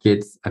both have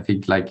kids. I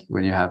think like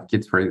when you have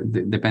kids,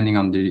 depending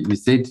on the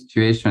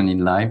situation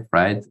in life,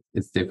 right?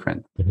 It's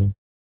different. Mm-hmm.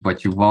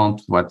 What you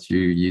want, what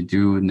you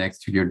do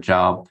next to your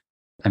job.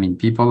 I mean,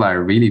 people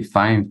are really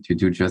fine to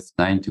do just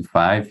 9 to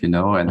 5,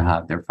 and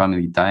have their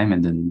family time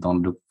and then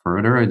don't look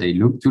further. They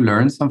look to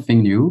learn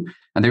something new.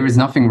 And there is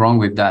nothing wrong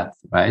with that,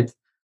 right?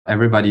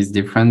 Everybody's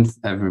different.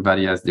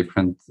 Everybody has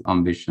different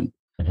ambition.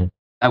 Mm-hmm.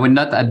 I would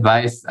not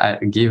advise, I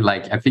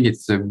think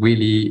it's a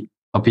really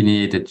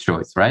opinionated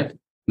choice, right?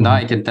 Mm-hmm. Now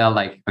I can tell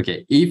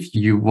okay, if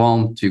you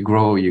want to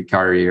grow your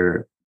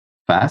career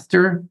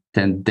faster,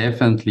 then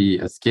definitely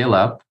a scale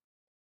up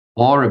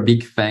or a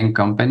big FAANG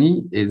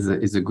company is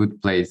a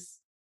good place.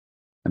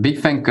 A big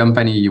FAANG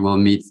company, you will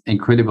meet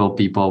incredible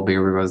people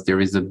because there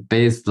is a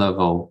base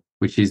level,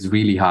 which is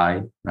really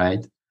high,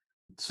 right?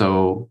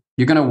 So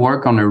you're going to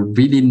work on a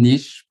really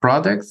niche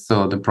product.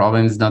 So the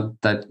problem is not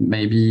that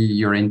maybe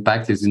your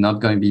impact is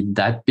not going to be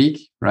that big,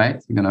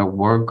 right? You're going to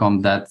work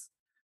on that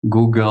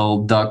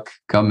Google Doc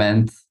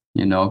comment,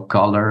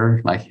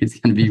 color, like it's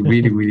going to be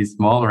really, really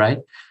small, right?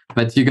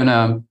 But you're going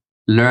to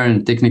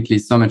learn technically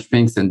so much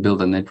things and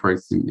build a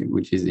network,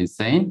 which is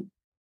insane.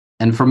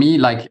 And for me,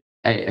 like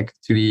I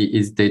actually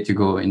hesitate to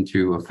go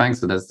into a FANG.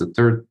 So that's the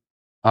third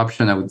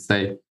option, I would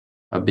say,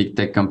 a big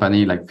tech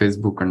company like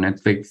Facebook or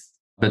Netflix.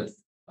 But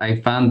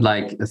I found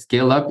like a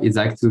scale up is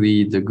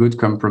actually the good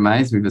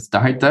compromise with a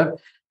startup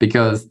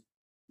because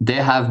they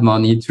have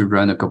money to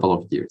run a couple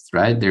of years,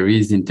 right? There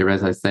is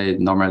interest. I said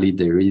normally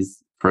there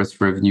is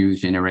first revenue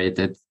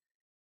generated,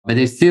 but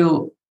they're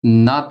still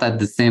not at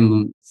the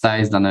same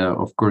size than,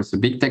 of course, a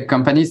big tech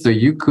company. So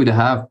you could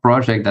have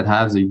project that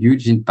has a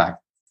huge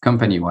impact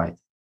company-wide,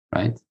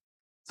 right?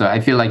 So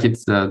I feel like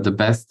it's the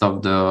best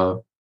of the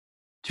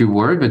two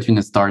worlds between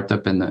a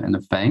startup and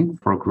a FANG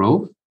for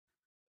growth.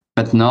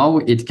 But now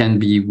it can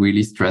be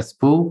really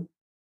stressful.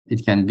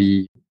 It can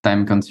be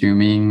time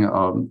consuming,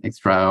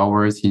 extra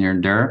hours here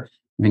and there.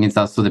 I think it's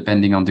also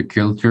depending on the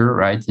culture,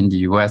 right? In the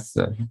US,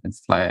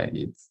 it's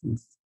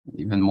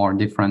even more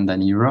different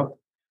than Europe.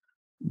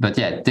 But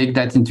yeah, take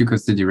that into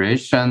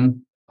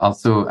consideration.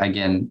 Also,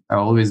 again, I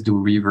always do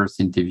reverse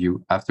interview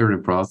after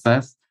the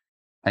process.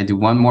 I do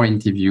one more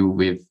interview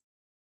with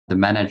the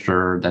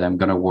manager that I'm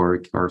going to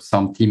work or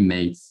some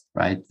teammates,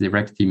 right?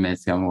 Direct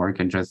teammates I'm work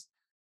and just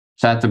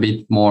chat a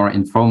bit more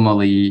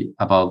informally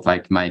about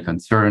like my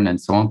concern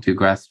and so on to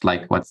grasp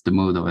like what's the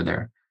mood over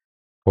there.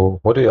 Oh,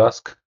 what do you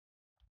ask?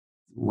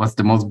 What's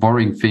the most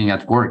boring thing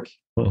at work?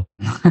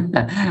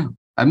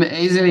 I'm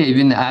easily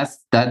even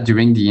asked that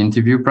during the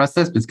interview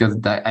process because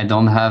I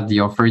don't have the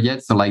offer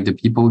yet. So like the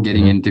people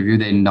getting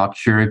interviewed, they're not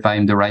sure if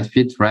I'm the right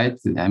fit, right?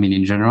 I mean,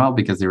 in general,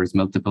 because there is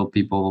multiple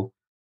people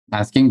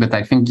asking, but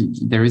I think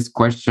there is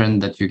question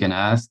that you can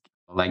ask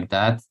like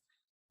that.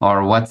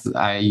 Or what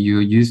are you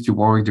used to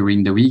work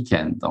during the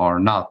weekend or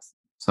not?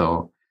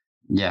 So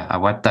yeah,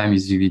 at what time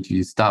is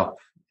you stop?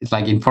 It's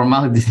like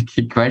informal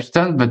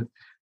question, but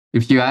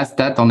if you ask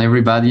that on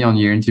everybody on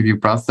your interview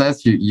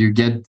process, you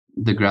get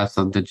the grasp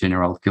of the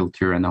general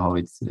culture and how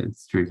it's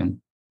driven.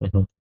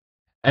 Mm-hmm.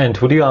 And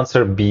would your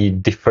answer be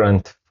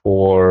different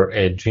for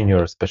a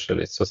junior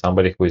specialist? So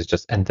somebody who is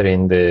just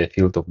entering the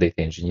field of data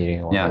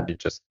engineering or maybe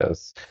just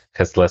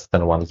has less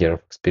than 1 year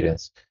of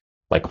experience,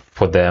 like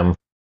for them.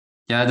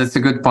 Yeah, that's a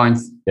good point.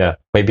 Yeah,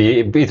 maybe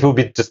it will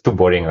be just too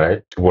boring,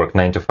 right? To work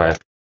 9 to 5.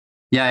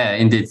 Yeah,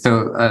 indeed.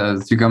 So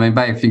as you comment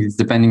by, I think it's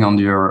depending on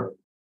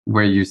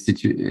where you're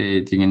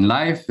situating in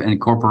life, and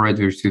corporate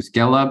versus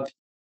scale up.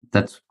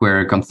 That's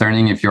where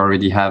concerning if you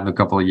already have a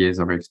couple of years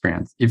of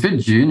experience. If you're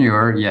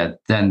junior, yeah,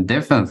 then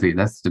definitely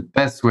that's the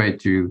best way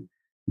to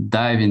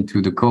dive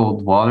into the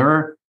cold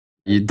water.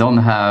 You don't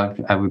have,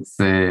 I would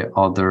say,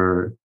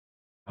 other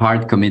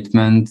hard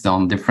commitments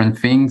on different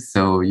things.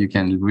 So you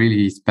can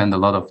really spend a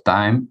lot of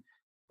time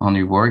on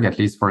your work, at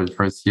least for the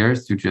first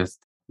years, to just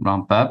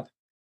ramp up.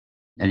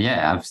 And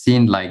yeah, I've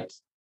seen like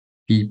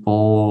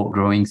people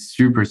growing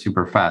super,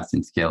 super fast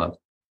in scale up.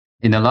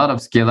 In a lot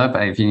of scale up,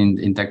 I think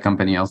in tech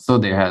company also,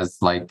 there has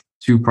like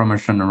 2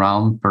 promotion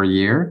around per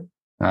year,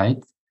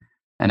 right?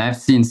 And I've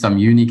seen some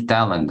unique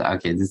talent.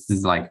 Okay, this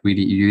is like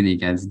really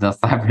unique and it's not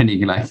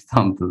happening like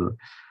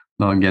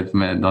don't get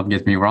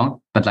me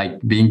wrong, but like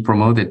being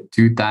promoted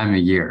 2 times a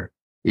year,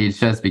 it's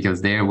just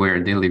because they were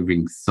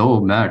delivering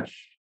so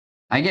much.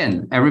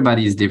 Again,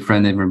 everybody is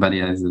different. Everybody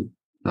has a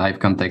life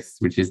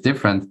context, which is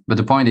different. But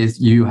the point is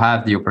you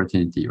have the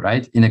opportunity,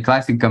 right? In a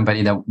classic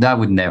company, that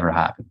would never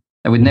happen.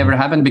 That would never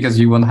happen because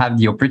you won't have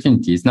the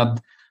opportunity. It's not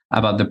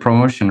about the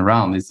promotion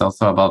round. It's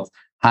also about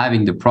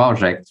having the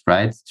project,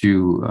 right?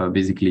 To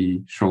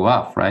basically show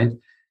off, right?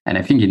 And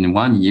I think in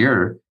 1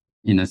 year,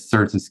 in a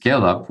certain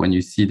scale up, when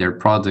you see their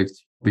product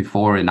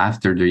before and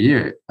after the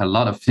year, a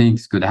lot of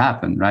things could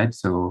happen, right?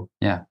 So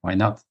yeah, why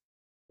not?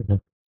 Mm-hmm.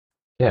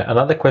 Yeah,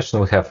 another question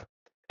we have.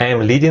 I am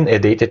leading a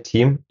data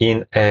team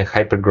in a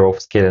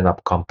hypergrowth scaling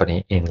up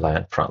company in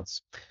Lyon,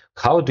 France.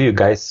 How do you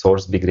guys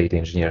source big data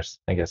engineers?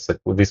 I guess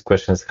this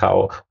question is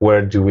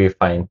where do we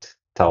find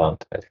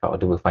talent? Right? How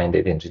do we find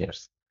data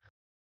engineers?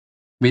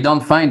 We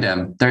don't find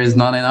them. There is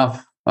not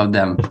enough of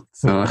them.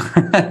 So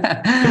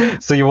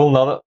so you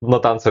will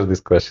not answer this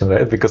question,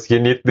 right? Because you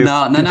need this.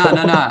 No.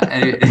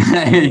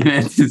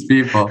 These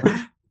people.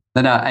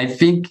 No. I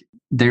think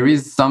there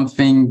is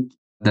something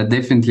that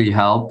definitely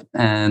help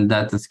and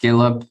that the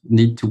scale up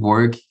need to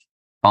work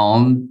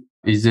on.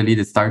 Usually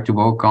they start to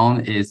work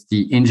on is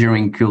the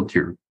engineering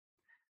culture.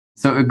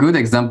 So a good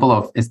example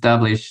of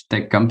established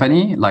tech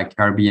company like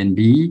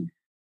Airbnb,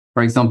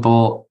 for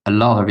example, a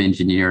lot of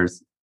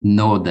engineers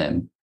know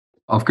them.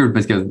 Of course,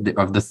 because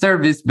of the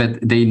service, but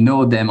they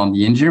know them on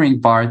the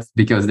engineering part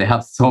because they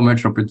have so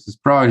much open source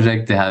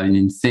project. They have an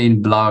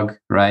insane blog,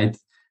 right?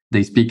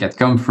 They speak at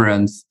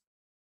conference.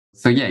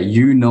 So yeah,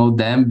 you know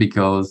them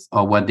because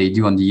of what they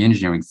do on the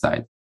engineering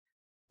side.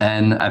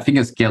 And I think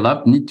a scale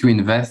up need to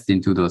invest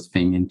into those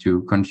things,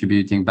 into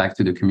contributing back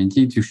to the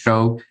community to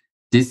show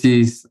this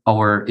is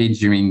our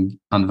engineering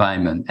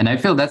environment. And I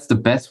feel that's the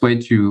best way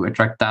to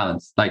attract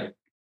talents. Like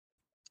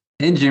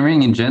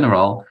engineering in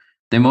general,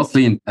 they're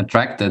mostly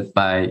attracted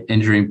by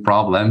engineering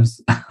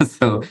problems.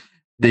 So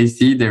they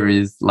see there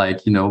is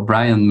like,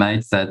 Brian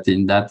mindset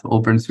in that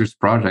open source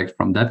project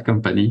from that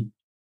company.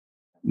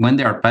 When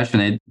they are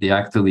passionate, they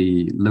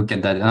actually look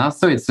at that. And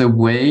also it's a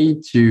way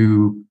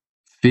to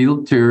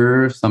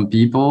filter some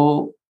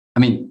people. I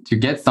mean, to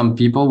get some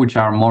people which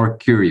are more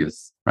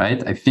curious,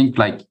 right? I think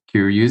like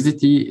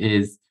curiosity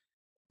is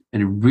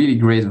a really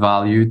great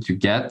value to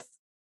get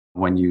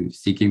when you're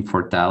seeking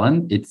for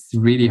talent. It's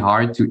really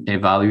hard to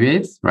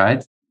evaluate,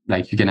 right?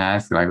 Like you can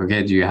ask like,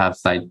 okay, do you have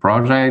side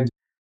project?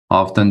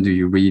 How often do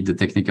you read the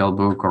technical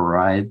book or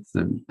write?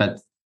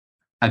 But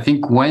I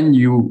think when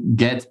you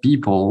get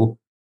people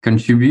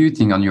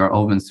contributing on your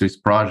open source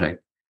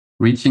project,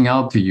 reaching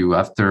out to you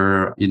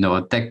after,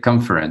 a tech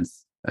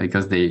conference,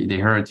 because they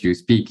heard you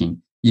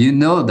speaking,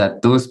 that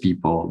those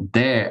people,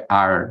 they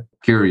are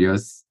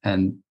curious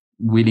and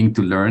willing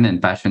to learn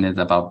and passionate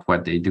about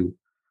what they do,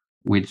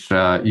 which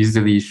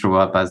usually show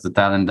up as the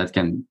talent that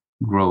can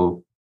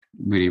grow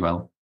really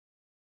well.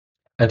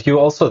 And you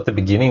also at the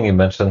beginning, you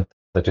mentioned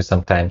that you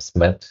sometimes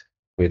met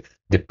with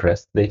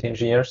depressed data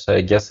engineers. So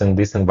I guess in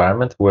this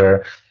environment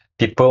where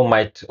people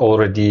might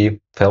already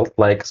felt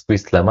like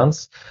squeezed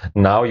lemons,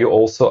 now you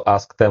also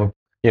ask them,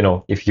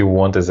 if you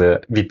want as a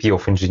VP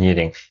of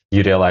engineering,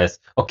 you realize,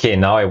 okay,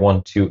 now I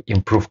want to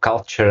improve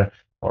culture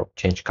or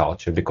change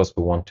culture because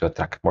we want to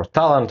attract more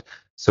talent.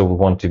 So we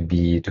want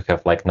to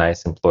have like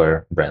nice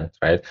employer brand,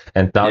 right?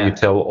 And now you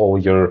tell all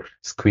your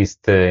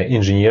squeezed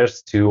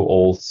engineers to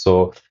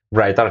also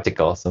write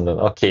articles, and then,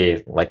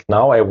 okay, like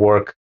now I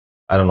work,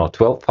 I don't know,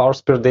 12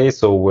 hours per day.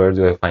 So where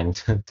do I find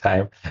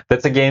time?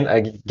 That's again,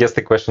 I guess,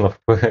 the question of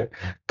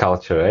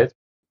culture, right?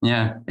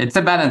 Yeah, it's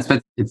a balance,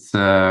 but it's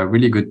a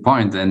really good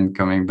point. And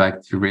coming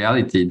back to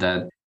reality,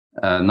 that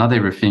not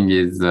everything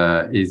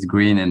is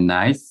green and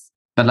nice,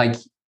 but like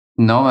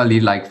normally,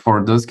 like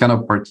for those kind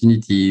of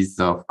opportunities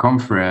of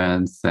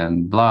conference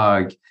and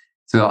blog,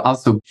 so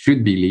also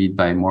should be led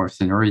by more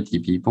seniority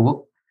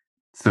people.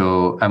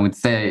 So I would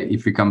say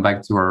if we come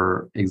back to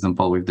our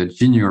example with the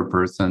junior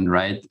person,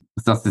 right?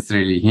 It's not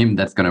necessarily him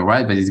that's going to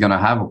write, but he's going to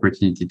have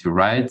opportunity to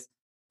write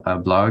a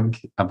blog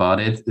about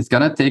it. It's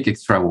going to take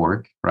extra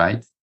work,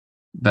 right?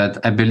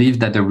 But I believe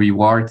that the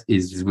reward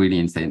is really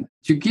insane.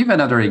 To give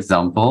another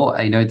example,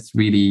 I know it's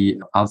really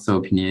also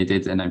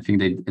opinionated, and I think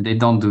they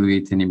don't do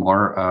it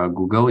anymore.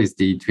 Google is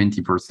the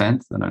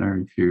 20%. I don't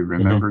know if you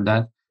remember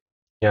that.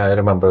 Yeah, I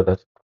remember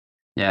that.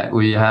 Yeah,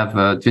 we have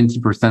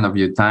 20% of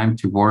your time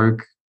to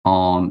work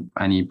on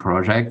any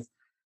project.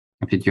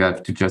 I think you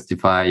have to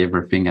justify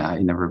everything.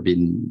 I've never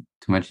been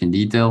too much in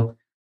detail.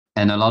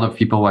 And a lot of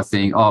people were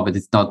saying, oh, but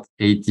it's not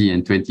 80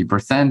 and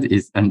 20%,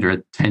 it's under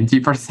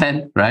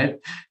 20%, right?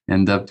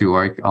 End up to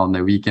work on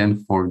the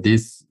weekend for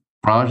this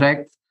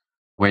project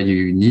where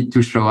you need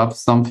to show up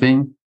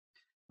something.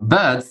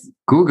 But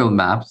Google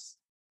Maps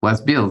was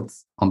built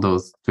on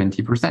those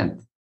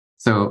 20%.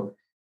 So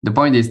the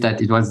point is that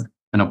it was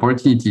an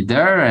opportunity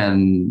there,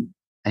 and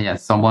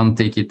someone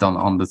take it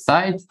on the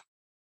side.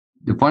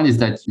 The point is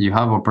that you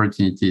have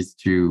opportunities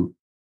to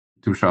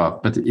show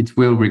up, but it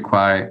will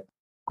require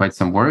quite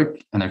some work.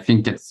 And I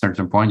think at a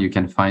certain point, you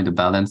can find a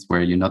balance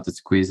where you're not a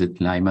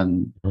squeezed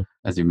lemon,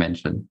 as you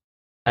mentioned.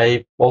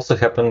 I also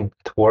happen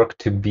at work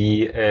to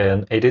be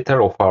an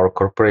editor of our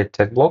corporate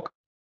tech blog.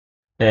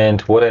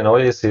 And what I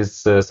notice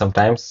is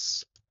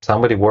sometimes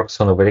somebody works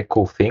on a very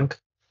cool thing.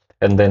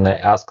 And then I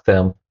ask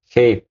them,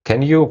 hey,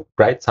 can you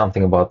write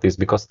something about this?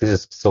 Because this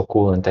is so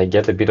cool. And I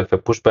get a bit of a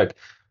pushback,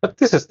 but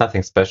this is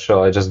nothing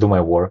special. I just do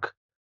my work.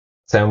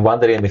 So I'm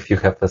wondering if you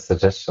have a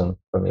suggestion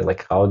for me,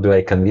 like how do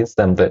I convince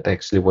them that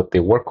actually what they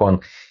work on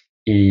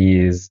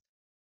is,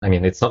 I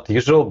mean, it's not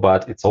usual,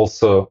 but it's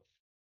also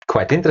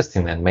quite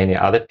interesting, and many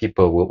other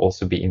people will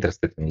also be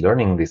interested in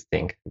learning this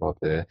thing about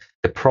the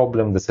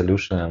problem, the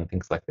solution, and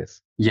things like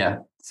this. Yeah.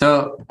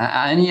 So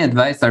any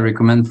advice I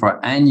recommend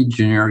for any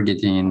junior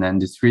getting in the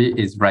industry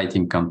is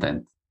writing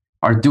content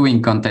or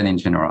doing content in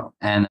general.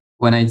 And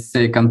when I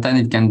say content,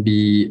 it can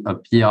be a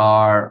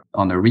PR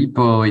on a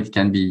repo. It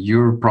can be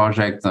your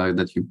project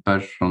that you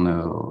push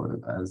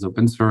as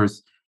open source.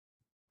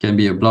 It can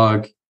be a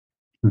blog,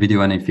 video,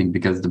 anything,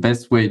 because the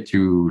best way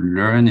to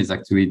learn is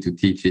actually to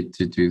teach it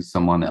to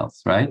someone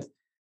else, right?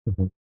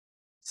 Mm-hmm.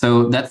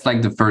 So that's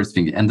like the first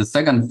thing. And the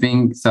second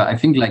thing, so I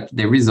think like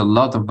there is a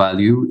lot of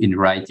value in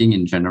writing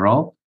in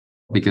general,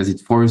 because it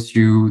forces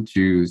you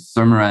to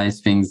summarize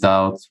things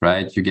out,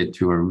 right? You get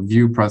to a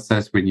review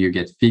process when you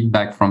get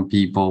feedback from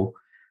people.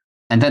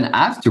 And then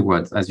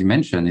afterwards, as you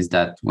mentioned, is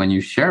that when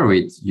you share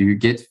it, you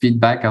get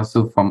feedback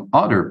also from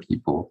other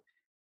people.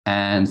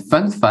 And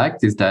fun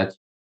fact is that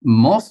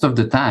most of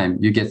the time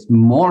you get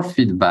more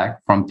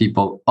feedback from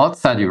people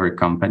outside your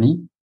company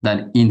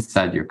than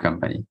inside your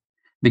company,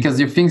 because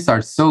your things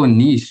are so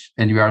niche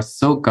and we are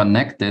so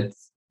connected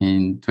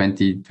in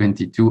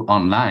 2022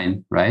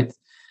 online, right?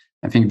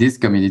 I think this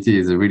community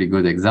is a really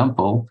good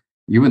example.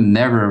 You would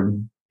never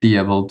be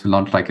able to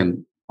launch like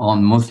an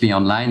on mostly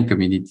online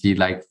community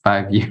like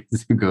 5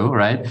 years ago,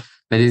 right?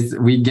 But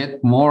we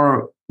get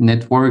more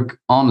network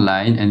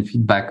online and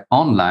feedback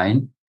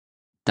online,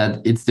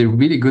 that it's a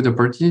really good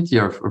opportunity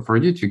for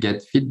you to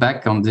get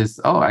feedback on this.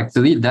 Oh,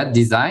 actually, that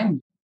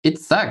design, it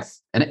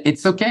sucks. And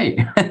it's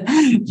okay.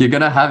 You're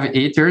going to have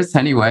haters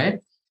anyway,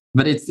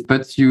 but it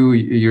puts you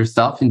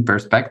yourself in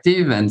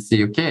perspective and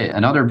say, okay.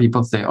 And other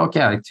people say,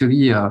 okay,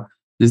 actually,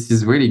 this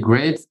is really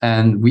great.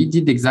 And we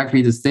did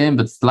exactly the same,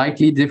 but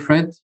slightly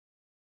different.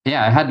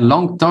 Yeah, I had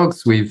long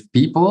talks with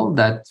people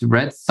that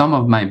read some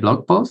of my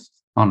blog posts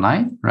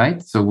online,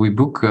 right? So we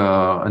book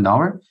an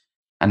hour,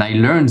 and I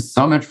learned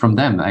so much from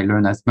them. I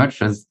learn as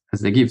much as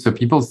they give. So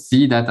people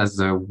see that as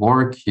a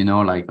work,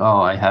 like,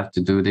 oh, I have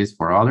to do this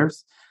for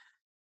others.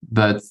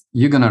 But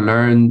you're going to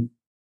learn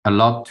a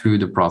lot through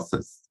the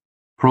process,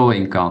 pro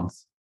and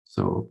cons.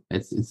 So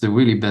it's a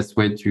really best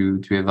way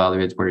to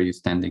evaluate where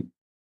you're standing.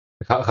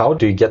 How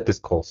do you get this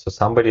call? So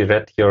somebody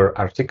read your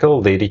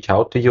article, they reach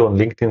out to you on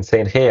LinkedIn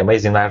saying, hey,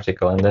 amazing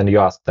article. And then you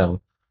ask them,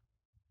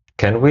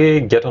 can we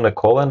get on a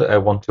call? And I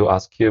want to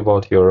ask you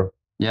about your,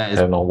 I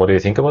don't know, what do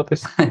you think about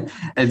this?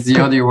 It's the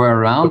other way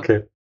around.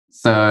 Okay.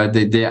 So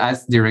they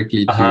ask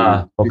directly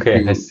to.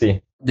 Okay, I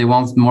see. They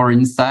want more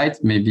insight,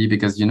 maybe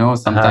because,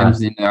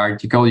 sometimes in the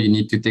article, you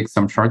need to take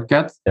some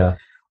shortcuts. Yeah.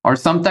 Or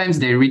sometimes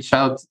they reach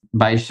out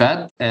by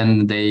chat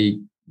and they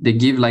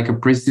give like a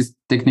precise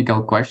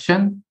technical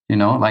question,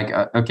 like,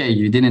 okay,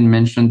 you didn't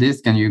mention this.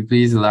 Can you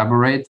please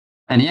elaborate?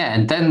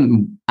 And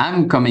then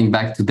I'm coming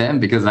back to them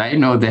because I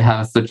know they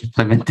have such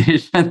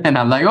implementation. And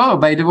I'm like, oh,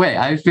 by the way,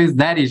 I faced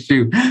that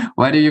issue.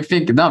 What do you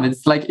think? No,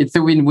 it's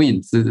a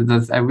win-win. So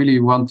I really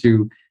want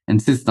to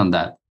insist on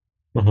that.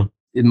 Mm-hmm.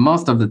 In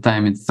most of the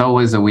time, it's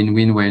always a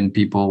win-win when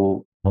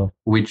people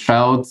reach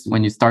out,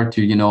 when you start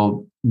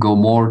to, go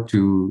more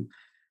to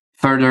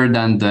further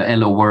than the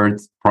Hello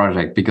World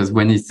project, because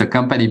when it's a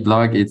company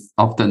blog, it's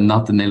often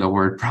not an Hello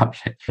World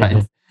project, right?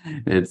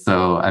 Mm-hmm.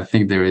 So I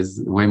think there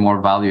is way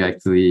more value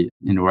actually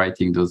in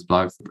writing those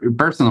blogs.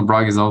 Personal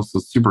blog is also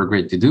super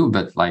great to do,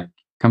 but like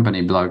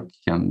company blog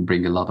can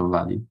bring a lot of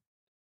value.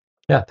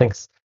 Yeah,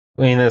 thanks.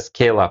 In a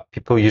scale up,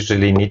 people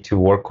usually need to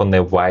work on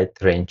a wide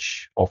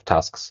range of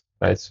tasks,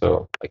 right?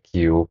 So like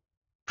you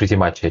pretty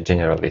much a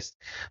generalist.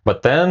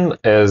 But then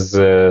as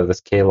the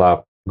scale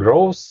up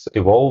grows,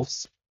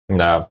 evolves,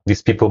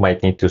 these people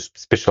might need to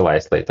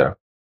specialize later.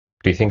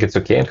 Do you think it's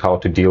okay, and how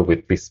to deal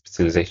with this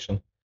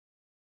specialization?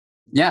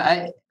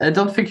 Yeah, I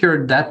don't think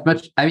you're that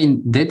much. I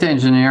mean, data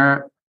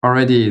engineer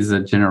already is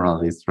a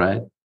generalist,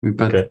 right? We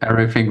put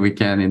everything we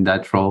can in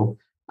that role.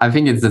 I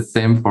think it's the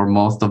same for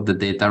most of the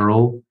data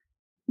role.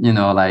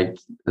 Like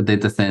a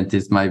data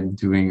scientist might be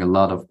doing a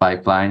lot of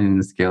pipeline in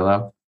the scale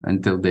up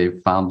until they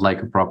found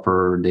like a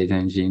proper data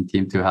engineering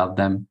team to help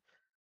them.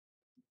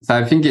 So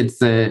I think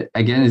it's,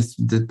 again, it's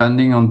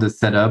depending on the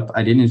setup.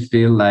 I didn't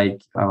feel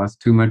like I was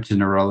too much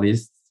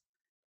generalist.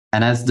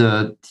 And as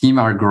the team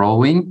are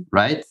growing,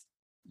 right,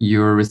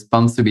 your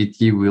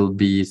responsibility will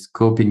be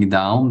scoping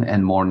down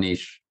and more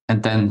niche,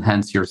 and then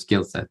hence your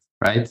skill set,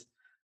 right?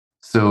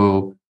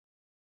 So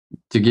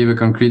to give a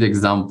concrete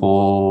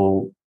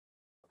example,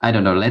 I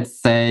don't know,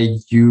 let's say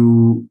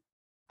you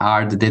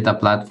are the data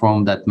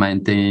platform that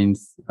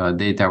maintains a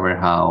data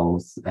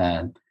warehouse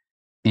and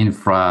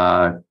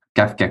infra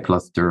Kafka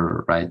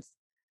cluster, right?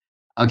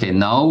 Okay,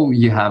 now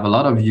you have a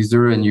lot of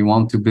users and you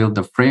want to build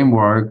a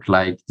framework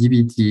like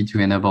dbt to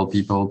enable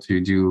people to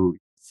do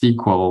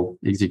SQL,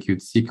 execute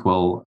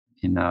SQL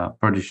in a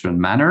production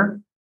manner.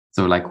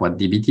 So like what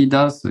dbt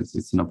does, so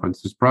it's an open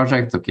source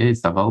project, okay,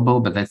 it's available,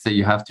 but let's say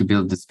you have to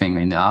build this thing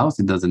in the house,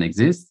 it doesn't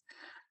exist.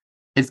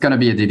 It's going to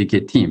be a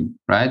dedicated team,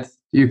 right?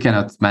 You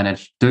cannot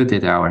manage the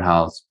data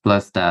warehouse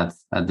plus that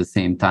at the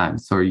same time.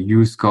 So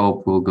your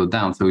scope will go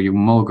down. So you're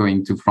more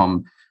going to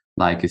from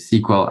like a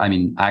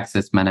SQL,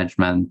 access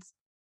management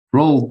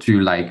role to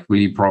like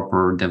really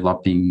proper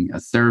developing a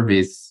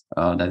service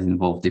that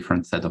involves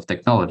different set of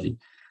technology.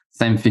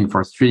 Same thing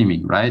for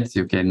streaming, right?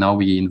 So, okay, now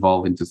we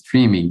involve into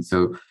streaming.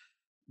 So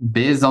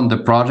based on the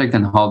project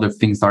and how the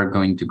things are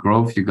going to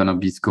grow, if you're going to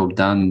be scoped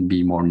down and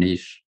be more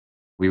niche.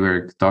 We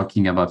were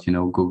talking about,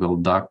 Google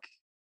Doc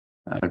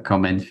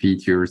comment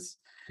features.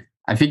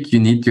 I think you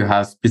need to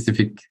have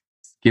specific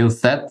skill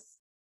sets,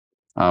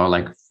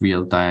 like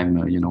real-time,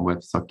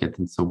 WebSocket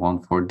and so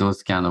on for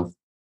those kind of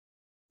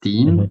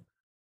team.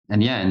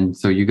 Mm-hmm. And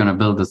so you're going to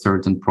build a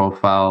certain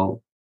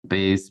profile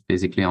based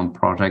basically on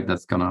project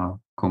that's going to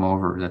come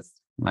over. That's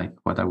like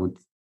what I would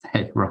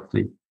say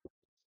roughly.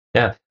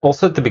 Yeah.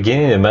 Also at the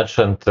beginning, you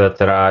mentioned that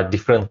there are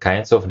different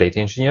kinds of data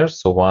engineers.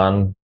 So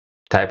one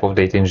type of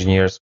data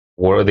engineers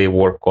where they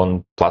work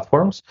on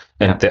platforms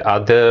and the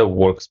other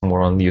works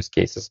more on use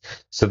cases.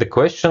 So the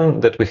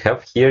question that we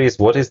have here is,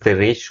 what is the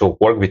ratio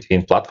of work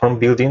between platform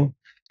building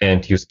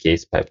and use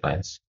case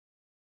pipelines?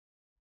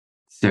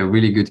 It's a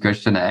really good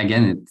question.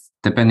 Again, it's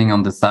depending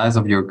on the size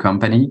of your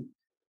company.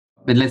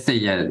 But let's say,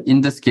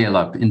 in the scale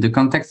up, in the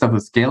context of a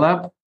scale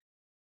up,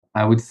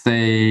 I would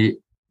say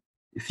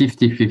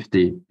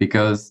 50-50,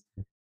 because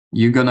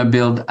you're going to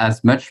build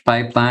as much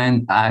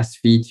pipeline as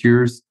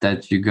features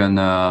that you're going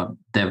to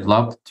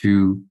develop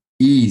to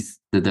ease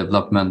the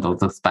development of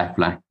this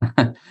pipeline.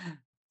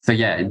 So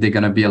yeah, they're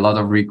going to be a lot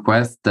of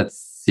requests that's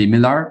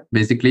similar,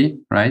 basically,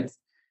 right?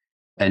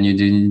 And you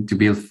do need to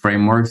build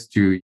frameworks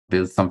to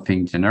build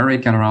something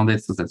generic around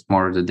it. So that's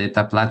more the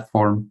data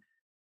platform.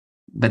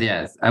 But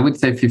yes, I would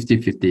say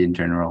 50-50 in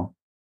general.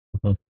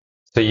 Mm-hmm.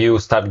 So you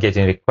start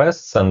getting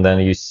requests and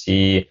then you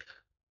see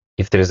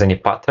if there is any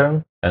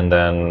pattern. And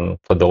then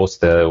for those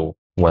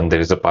when there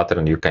is a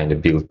pattern, you kind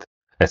of build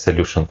a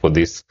solution for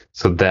this.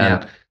 So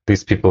then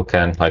these people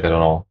can, like, I don't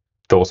know,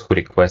 those who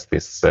request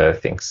these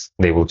things,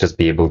 they will just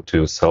be able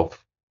to solve.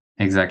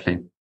 Exactly.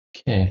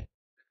 Okay.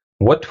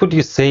 What would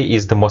you say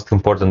is the most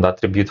important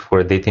attribute for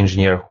a data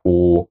engineer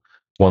who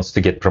wants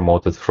to get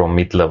promoted from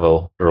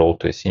mid-level role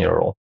to a senior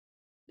role?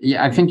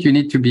 Yeah, I think you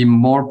need to be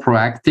more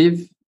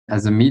proactive.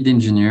 As a mid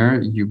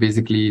engineer, you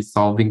basically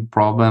solving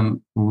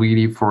problem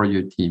really for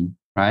your team,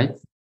 right?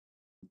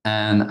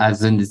 And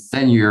as a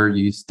senior,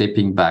 you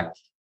stepping back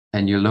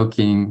and you're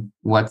looking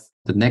what's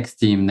the next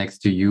team next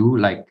to you.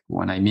 Like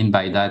what I mean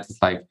by that is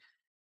like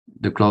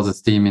the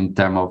closest team in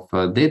terms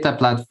of data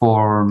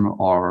platform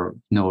or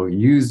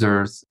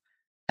users,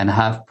 and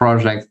have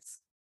projects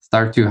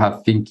start to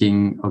have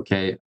thinking,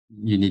 okay,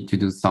 you need to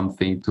do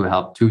something to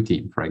help two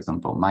teams, for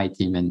example, my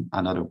team and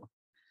another one.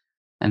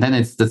 And then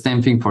it's the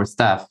same thing for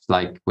staff.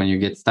 Like when you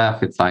get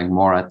staff, it's like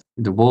more at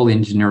the whole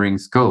engineering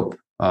scope.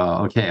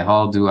 Okay,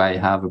 how do I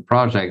have a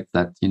project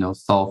that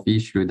solve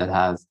issue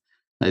that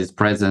is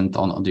present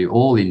on the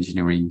whole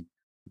engineering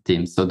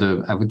team?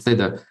 So I would say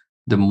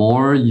the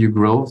more you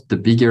grow, the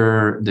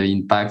bigger the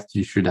impact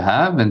you should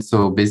have. And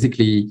so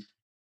basically,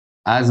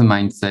 as a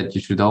mindset,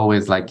 you should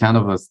always like kind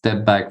of a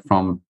step back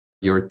from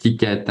your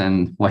ticket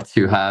and what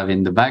you have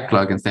in the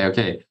backlog and say,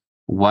 okay,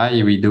 why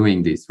are we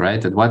doing this,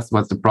 right? And what's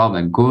the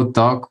problem? Go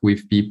talk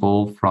with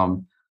people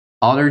from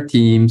other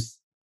teams,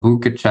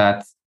 book a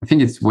chat. I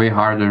think it's way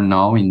harder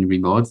now in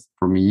remote,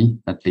 for me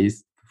at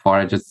least. Before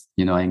I just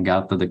hang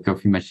out at the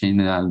coffee machine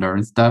and I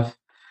learn stuff.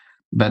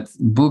 But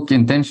book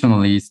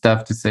intentionally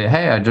stuff to say,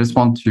 hey, I just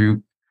want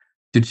to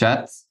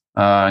chat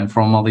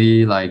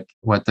informally, like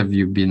what have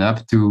you been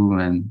up to,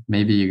 and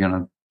maybe you're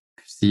gonna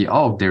see,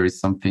 oh, there is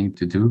something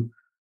to do.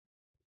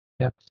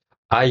 Yeah.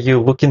 Are you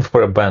looking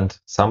for a band?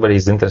 Somebody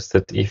is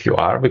interested if you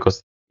are,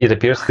 because it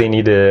appears they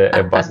need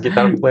a bass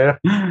guitar player.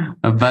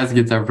 A bass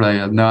guitar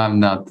player? No, I'm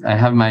not. I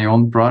have my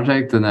own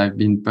project and I've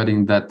been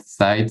putting that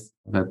aside.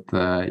 But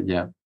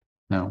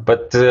no.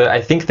 But I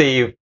think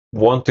they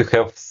want to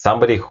have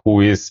somebody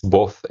who is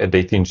both a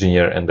data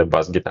engineer and a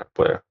bass guitar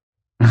player.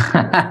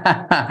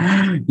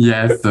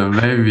 Yes, so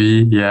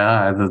maybe.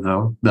 Yeah, I don't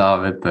know.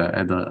 No, but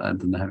I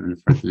don't have the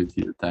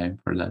fertility time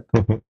for that.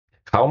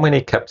 How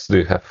many caps do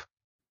you have?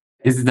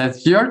 Is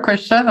that your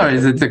question or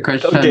is it a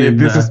question? Okay,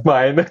 this is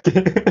mine.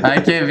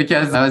 Okay,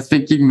 because I was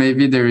thinking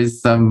maybe there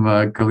is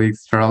some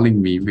colleagues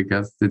trolling me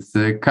because it's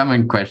a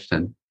common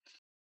question.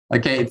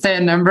 Okay, say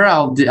a number.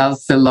 I'll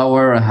say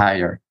lower or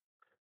higher.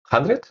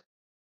 100?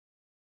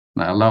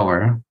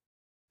 Lower.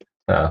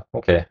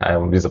 Okay, I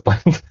am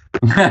disappointed.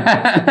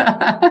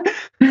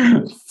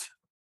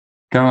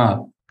 Come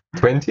on.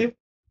 20?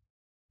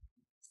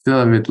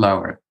 Still a bit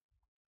lower.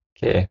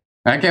 Okay.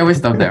 Okay, we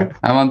stop there.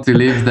 I want to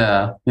leave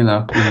the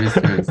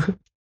mysteries.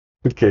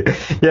 Okay.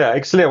 Yeah,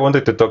 actually, I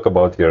wanted to talk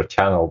about your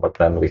channel, but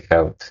then we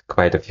have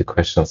quite a few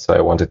questions, so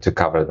I wanted to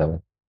cover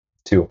them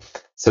too.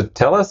 So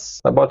tell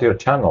us about your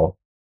channel.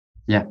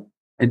 Yeah,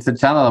 it's a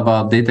channel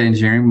about data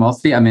engineering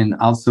mostly. I mean,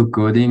 also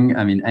coding.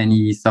 I mean,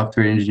 any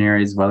software engineer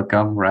is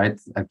welcome, right?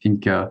 I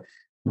think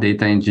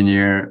data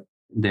engineer,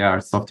 they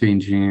are software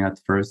engineering at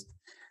first.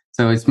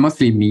 So it's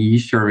mostly me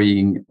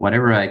sharing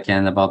whatever I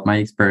can about my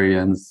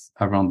experience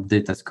around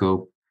data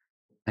scope.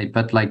 I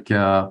put like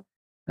a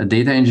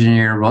data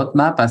engineer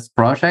roadmap as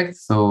project.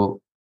 So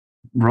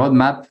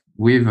roadmap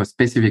with a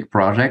specific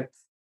project,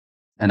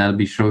 and I'll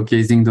be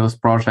showcasing those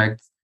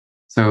projects.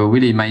 So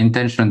really my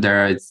intention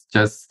there is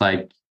just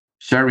like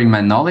sharing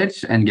my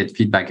knowledge and get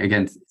feedback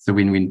again. So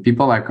when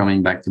people are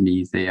coming back to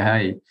me, say,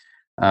 hey,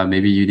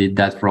 maybe you did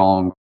that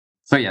wrong.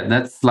 So yeah,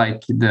 that's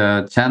like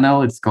the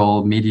channel. It's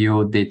called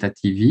Medio Data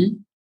TV.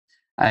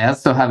 I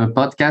also have a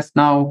podcast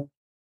now,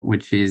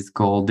 which is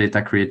called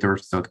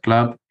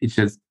datacreators.club. It's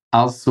just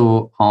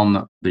also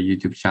on the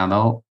YouTube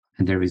channel,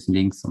 and there is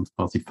links on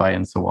Spotify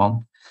and so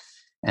on.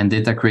 And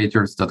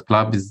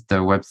datacreators.club is the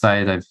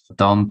website I've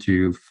done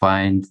to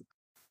find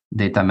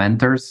data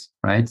mentors,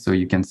 right? So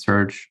you can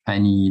search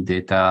any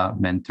data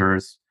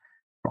mentors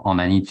on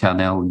any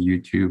channel,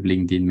 YouTube,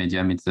 LinkedIn,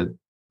 Medium. It's a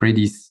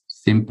pretty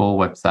simple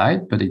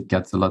website, but it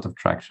gets a lot of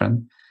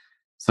traction.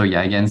 So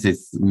yeah, again,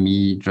 it's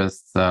me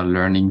just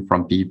learning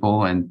from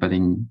people and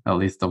putting a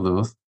list of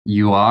those.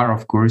 You are,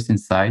 of course,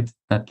 inside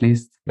that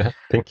list. Yeah,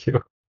 thank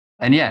you.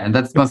 And yeah, and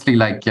that's mostly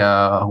like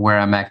where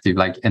I'm active.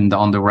 Like in the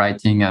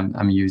underwriting,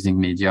 I'm using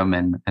Medium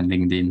and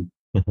LinkedIn.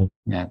 Mm-hmm.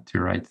 Yeah, to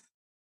write.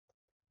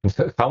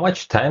 How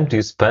much time do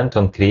you spend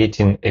on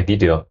creating a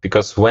video?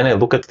 Because when I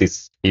look at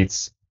this,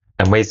 it's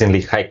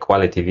amazingly high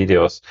quality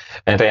videos.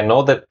 And I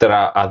know that there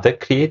are other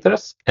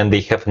creators and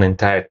they have an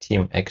entire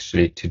team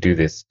actually to do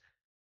this.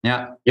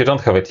 Yeah. You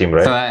don't have a team,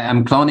 right? So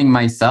I'm cloning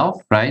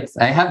myself, right?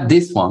 I have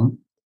this one.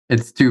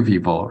 It's 2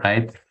 people,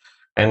 right?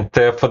 And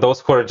for those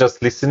who are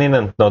just listening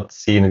and not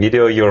seeing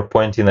video, you're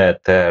pointing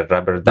at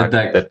rubber duck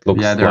that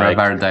looks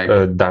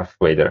like Darth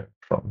Vader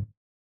from.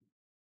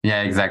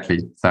 Yeah, exactly.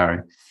 Sorry.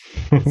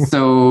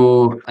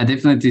 So I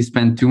definitely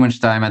spend too much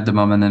time at the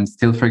moment and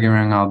still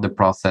figuring out the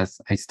process.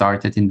 I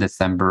started in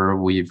December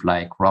with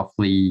like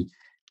roughly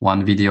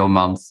 1 video a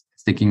month.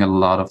 It's taking a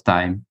lot of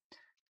time.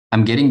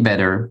 I'm getting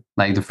better.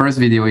 Like the first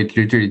video, it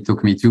literally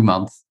took me 2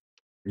 months,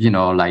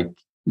 like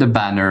the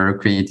banner,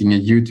 creating a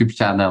YouTube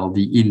channel,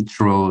 the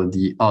intro,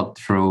 the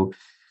outro.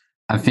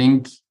 I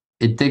think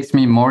it takes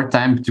me more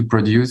time to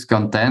produce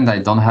content. I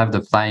don't have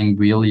the flying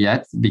wheel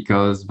yet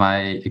because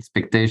my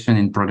expectation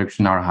in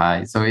production are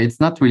high. So it's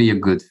not really a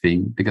good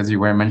thing because you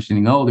were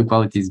mentioning, oh, the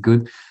quality is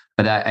good,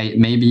 but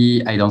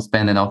maybe I don't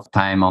spend enough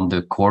time on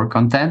the core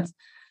content.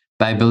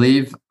 But I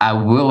believe I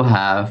will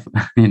have,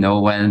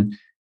 when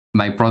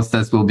my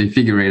process will be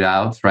figured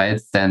out, right?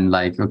 Then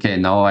like, okay,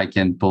 now I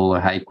can pull a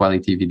high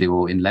quality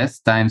video in less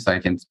time so I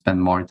can spend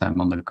more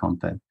time on the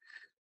content.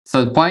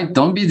 So the point,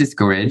 don't be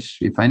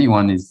discouraged. If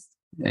anyone is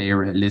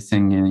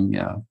listening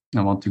and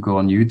I want to go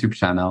on YouTube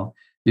channel,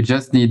 you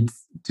just need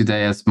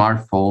today a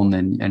smartphone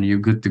and you're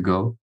good to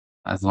go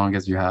as long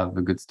as you have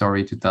a good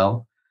story to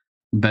tell.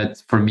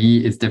 But for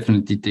me, it's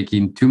definitely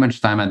taking too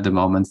much time at the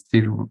moment,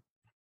 still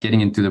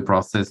getting into the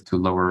process to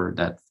lower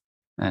that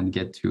and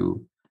get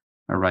to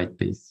a right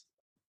pace.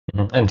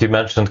 And you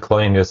mentioned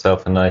cloning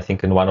yourself, and I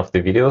think in one of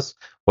the videos,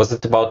 was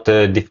it about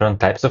the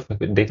different types of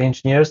data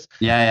engineers?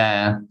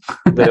 Yeah.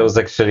 There was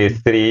actually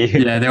 3.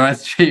 Yeah, there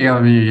was 3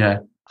 of me, yeah.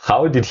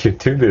 How did you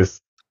do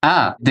this?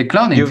 The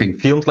cloning thing. You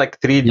filmed like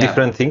 3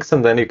 different things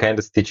and then you kind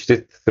of stitched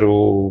it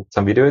through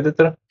some video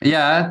editor?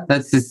 Yeah,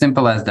 that's as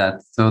simple as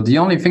that. So the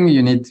only thing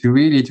you need to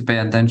really to pay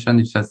attention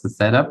is just the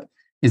setup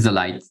is the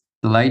light.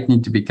 The light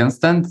need to be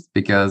constant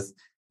because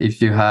if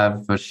you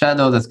have a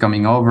shadow that's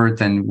coming over,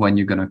 then when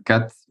you're going to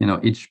cut,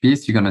 each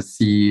piece, you're going to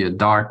see a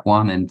dark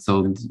one. And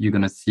so you're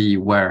going to see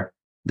where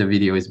the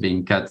video is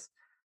being cut.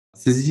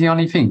 So this is the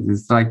only thing.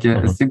 It's like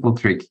a simple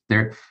trick.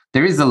 There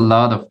is a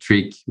lot of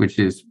trick, which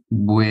is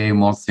way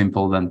more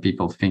simple than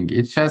people think.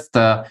 It's just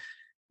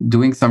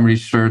doing some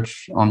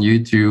research on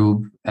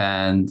YouTube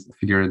and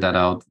figure that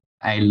out.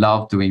 I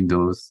love doing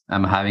those.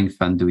 I'm having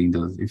fun doing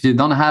those. If you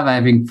don't have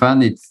having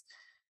fun,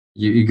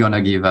 you're going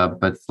to give up.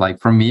 But like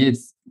for me,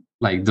 it's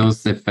like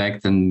those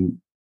effects and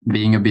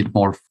being a bit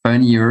more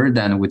funnier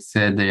than would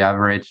say the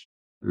average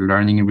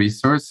learning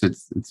resource.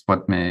 It's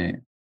what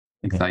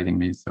exciting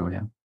me. So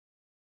yeah.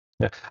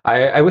 Yeah,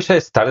 I wish I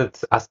started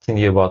asking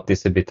you about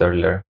this a bit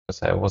earlier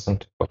because I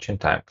wasn't watching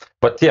time.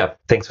 But yeah,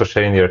 thanks for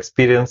sharing your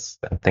experience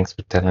and thanks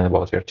for telling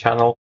about your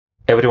channel.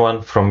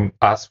 Everyone from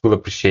us will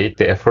appreciate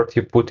the effort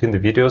you put in the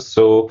videos.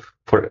 So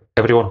for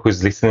everyone who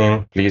is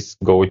listening, please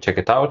go check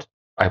it out.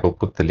 I will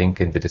put the link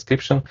in the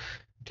description.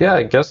 Yeah,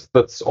 I guess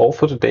that's all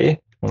for today.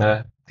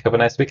 Have a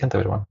nice weekend,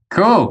 everyone.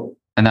 Cool.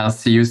 And I'll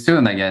see you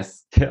soon, I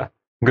guess. Yeah.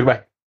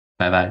 Goodbye.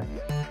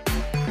 Bye-bye.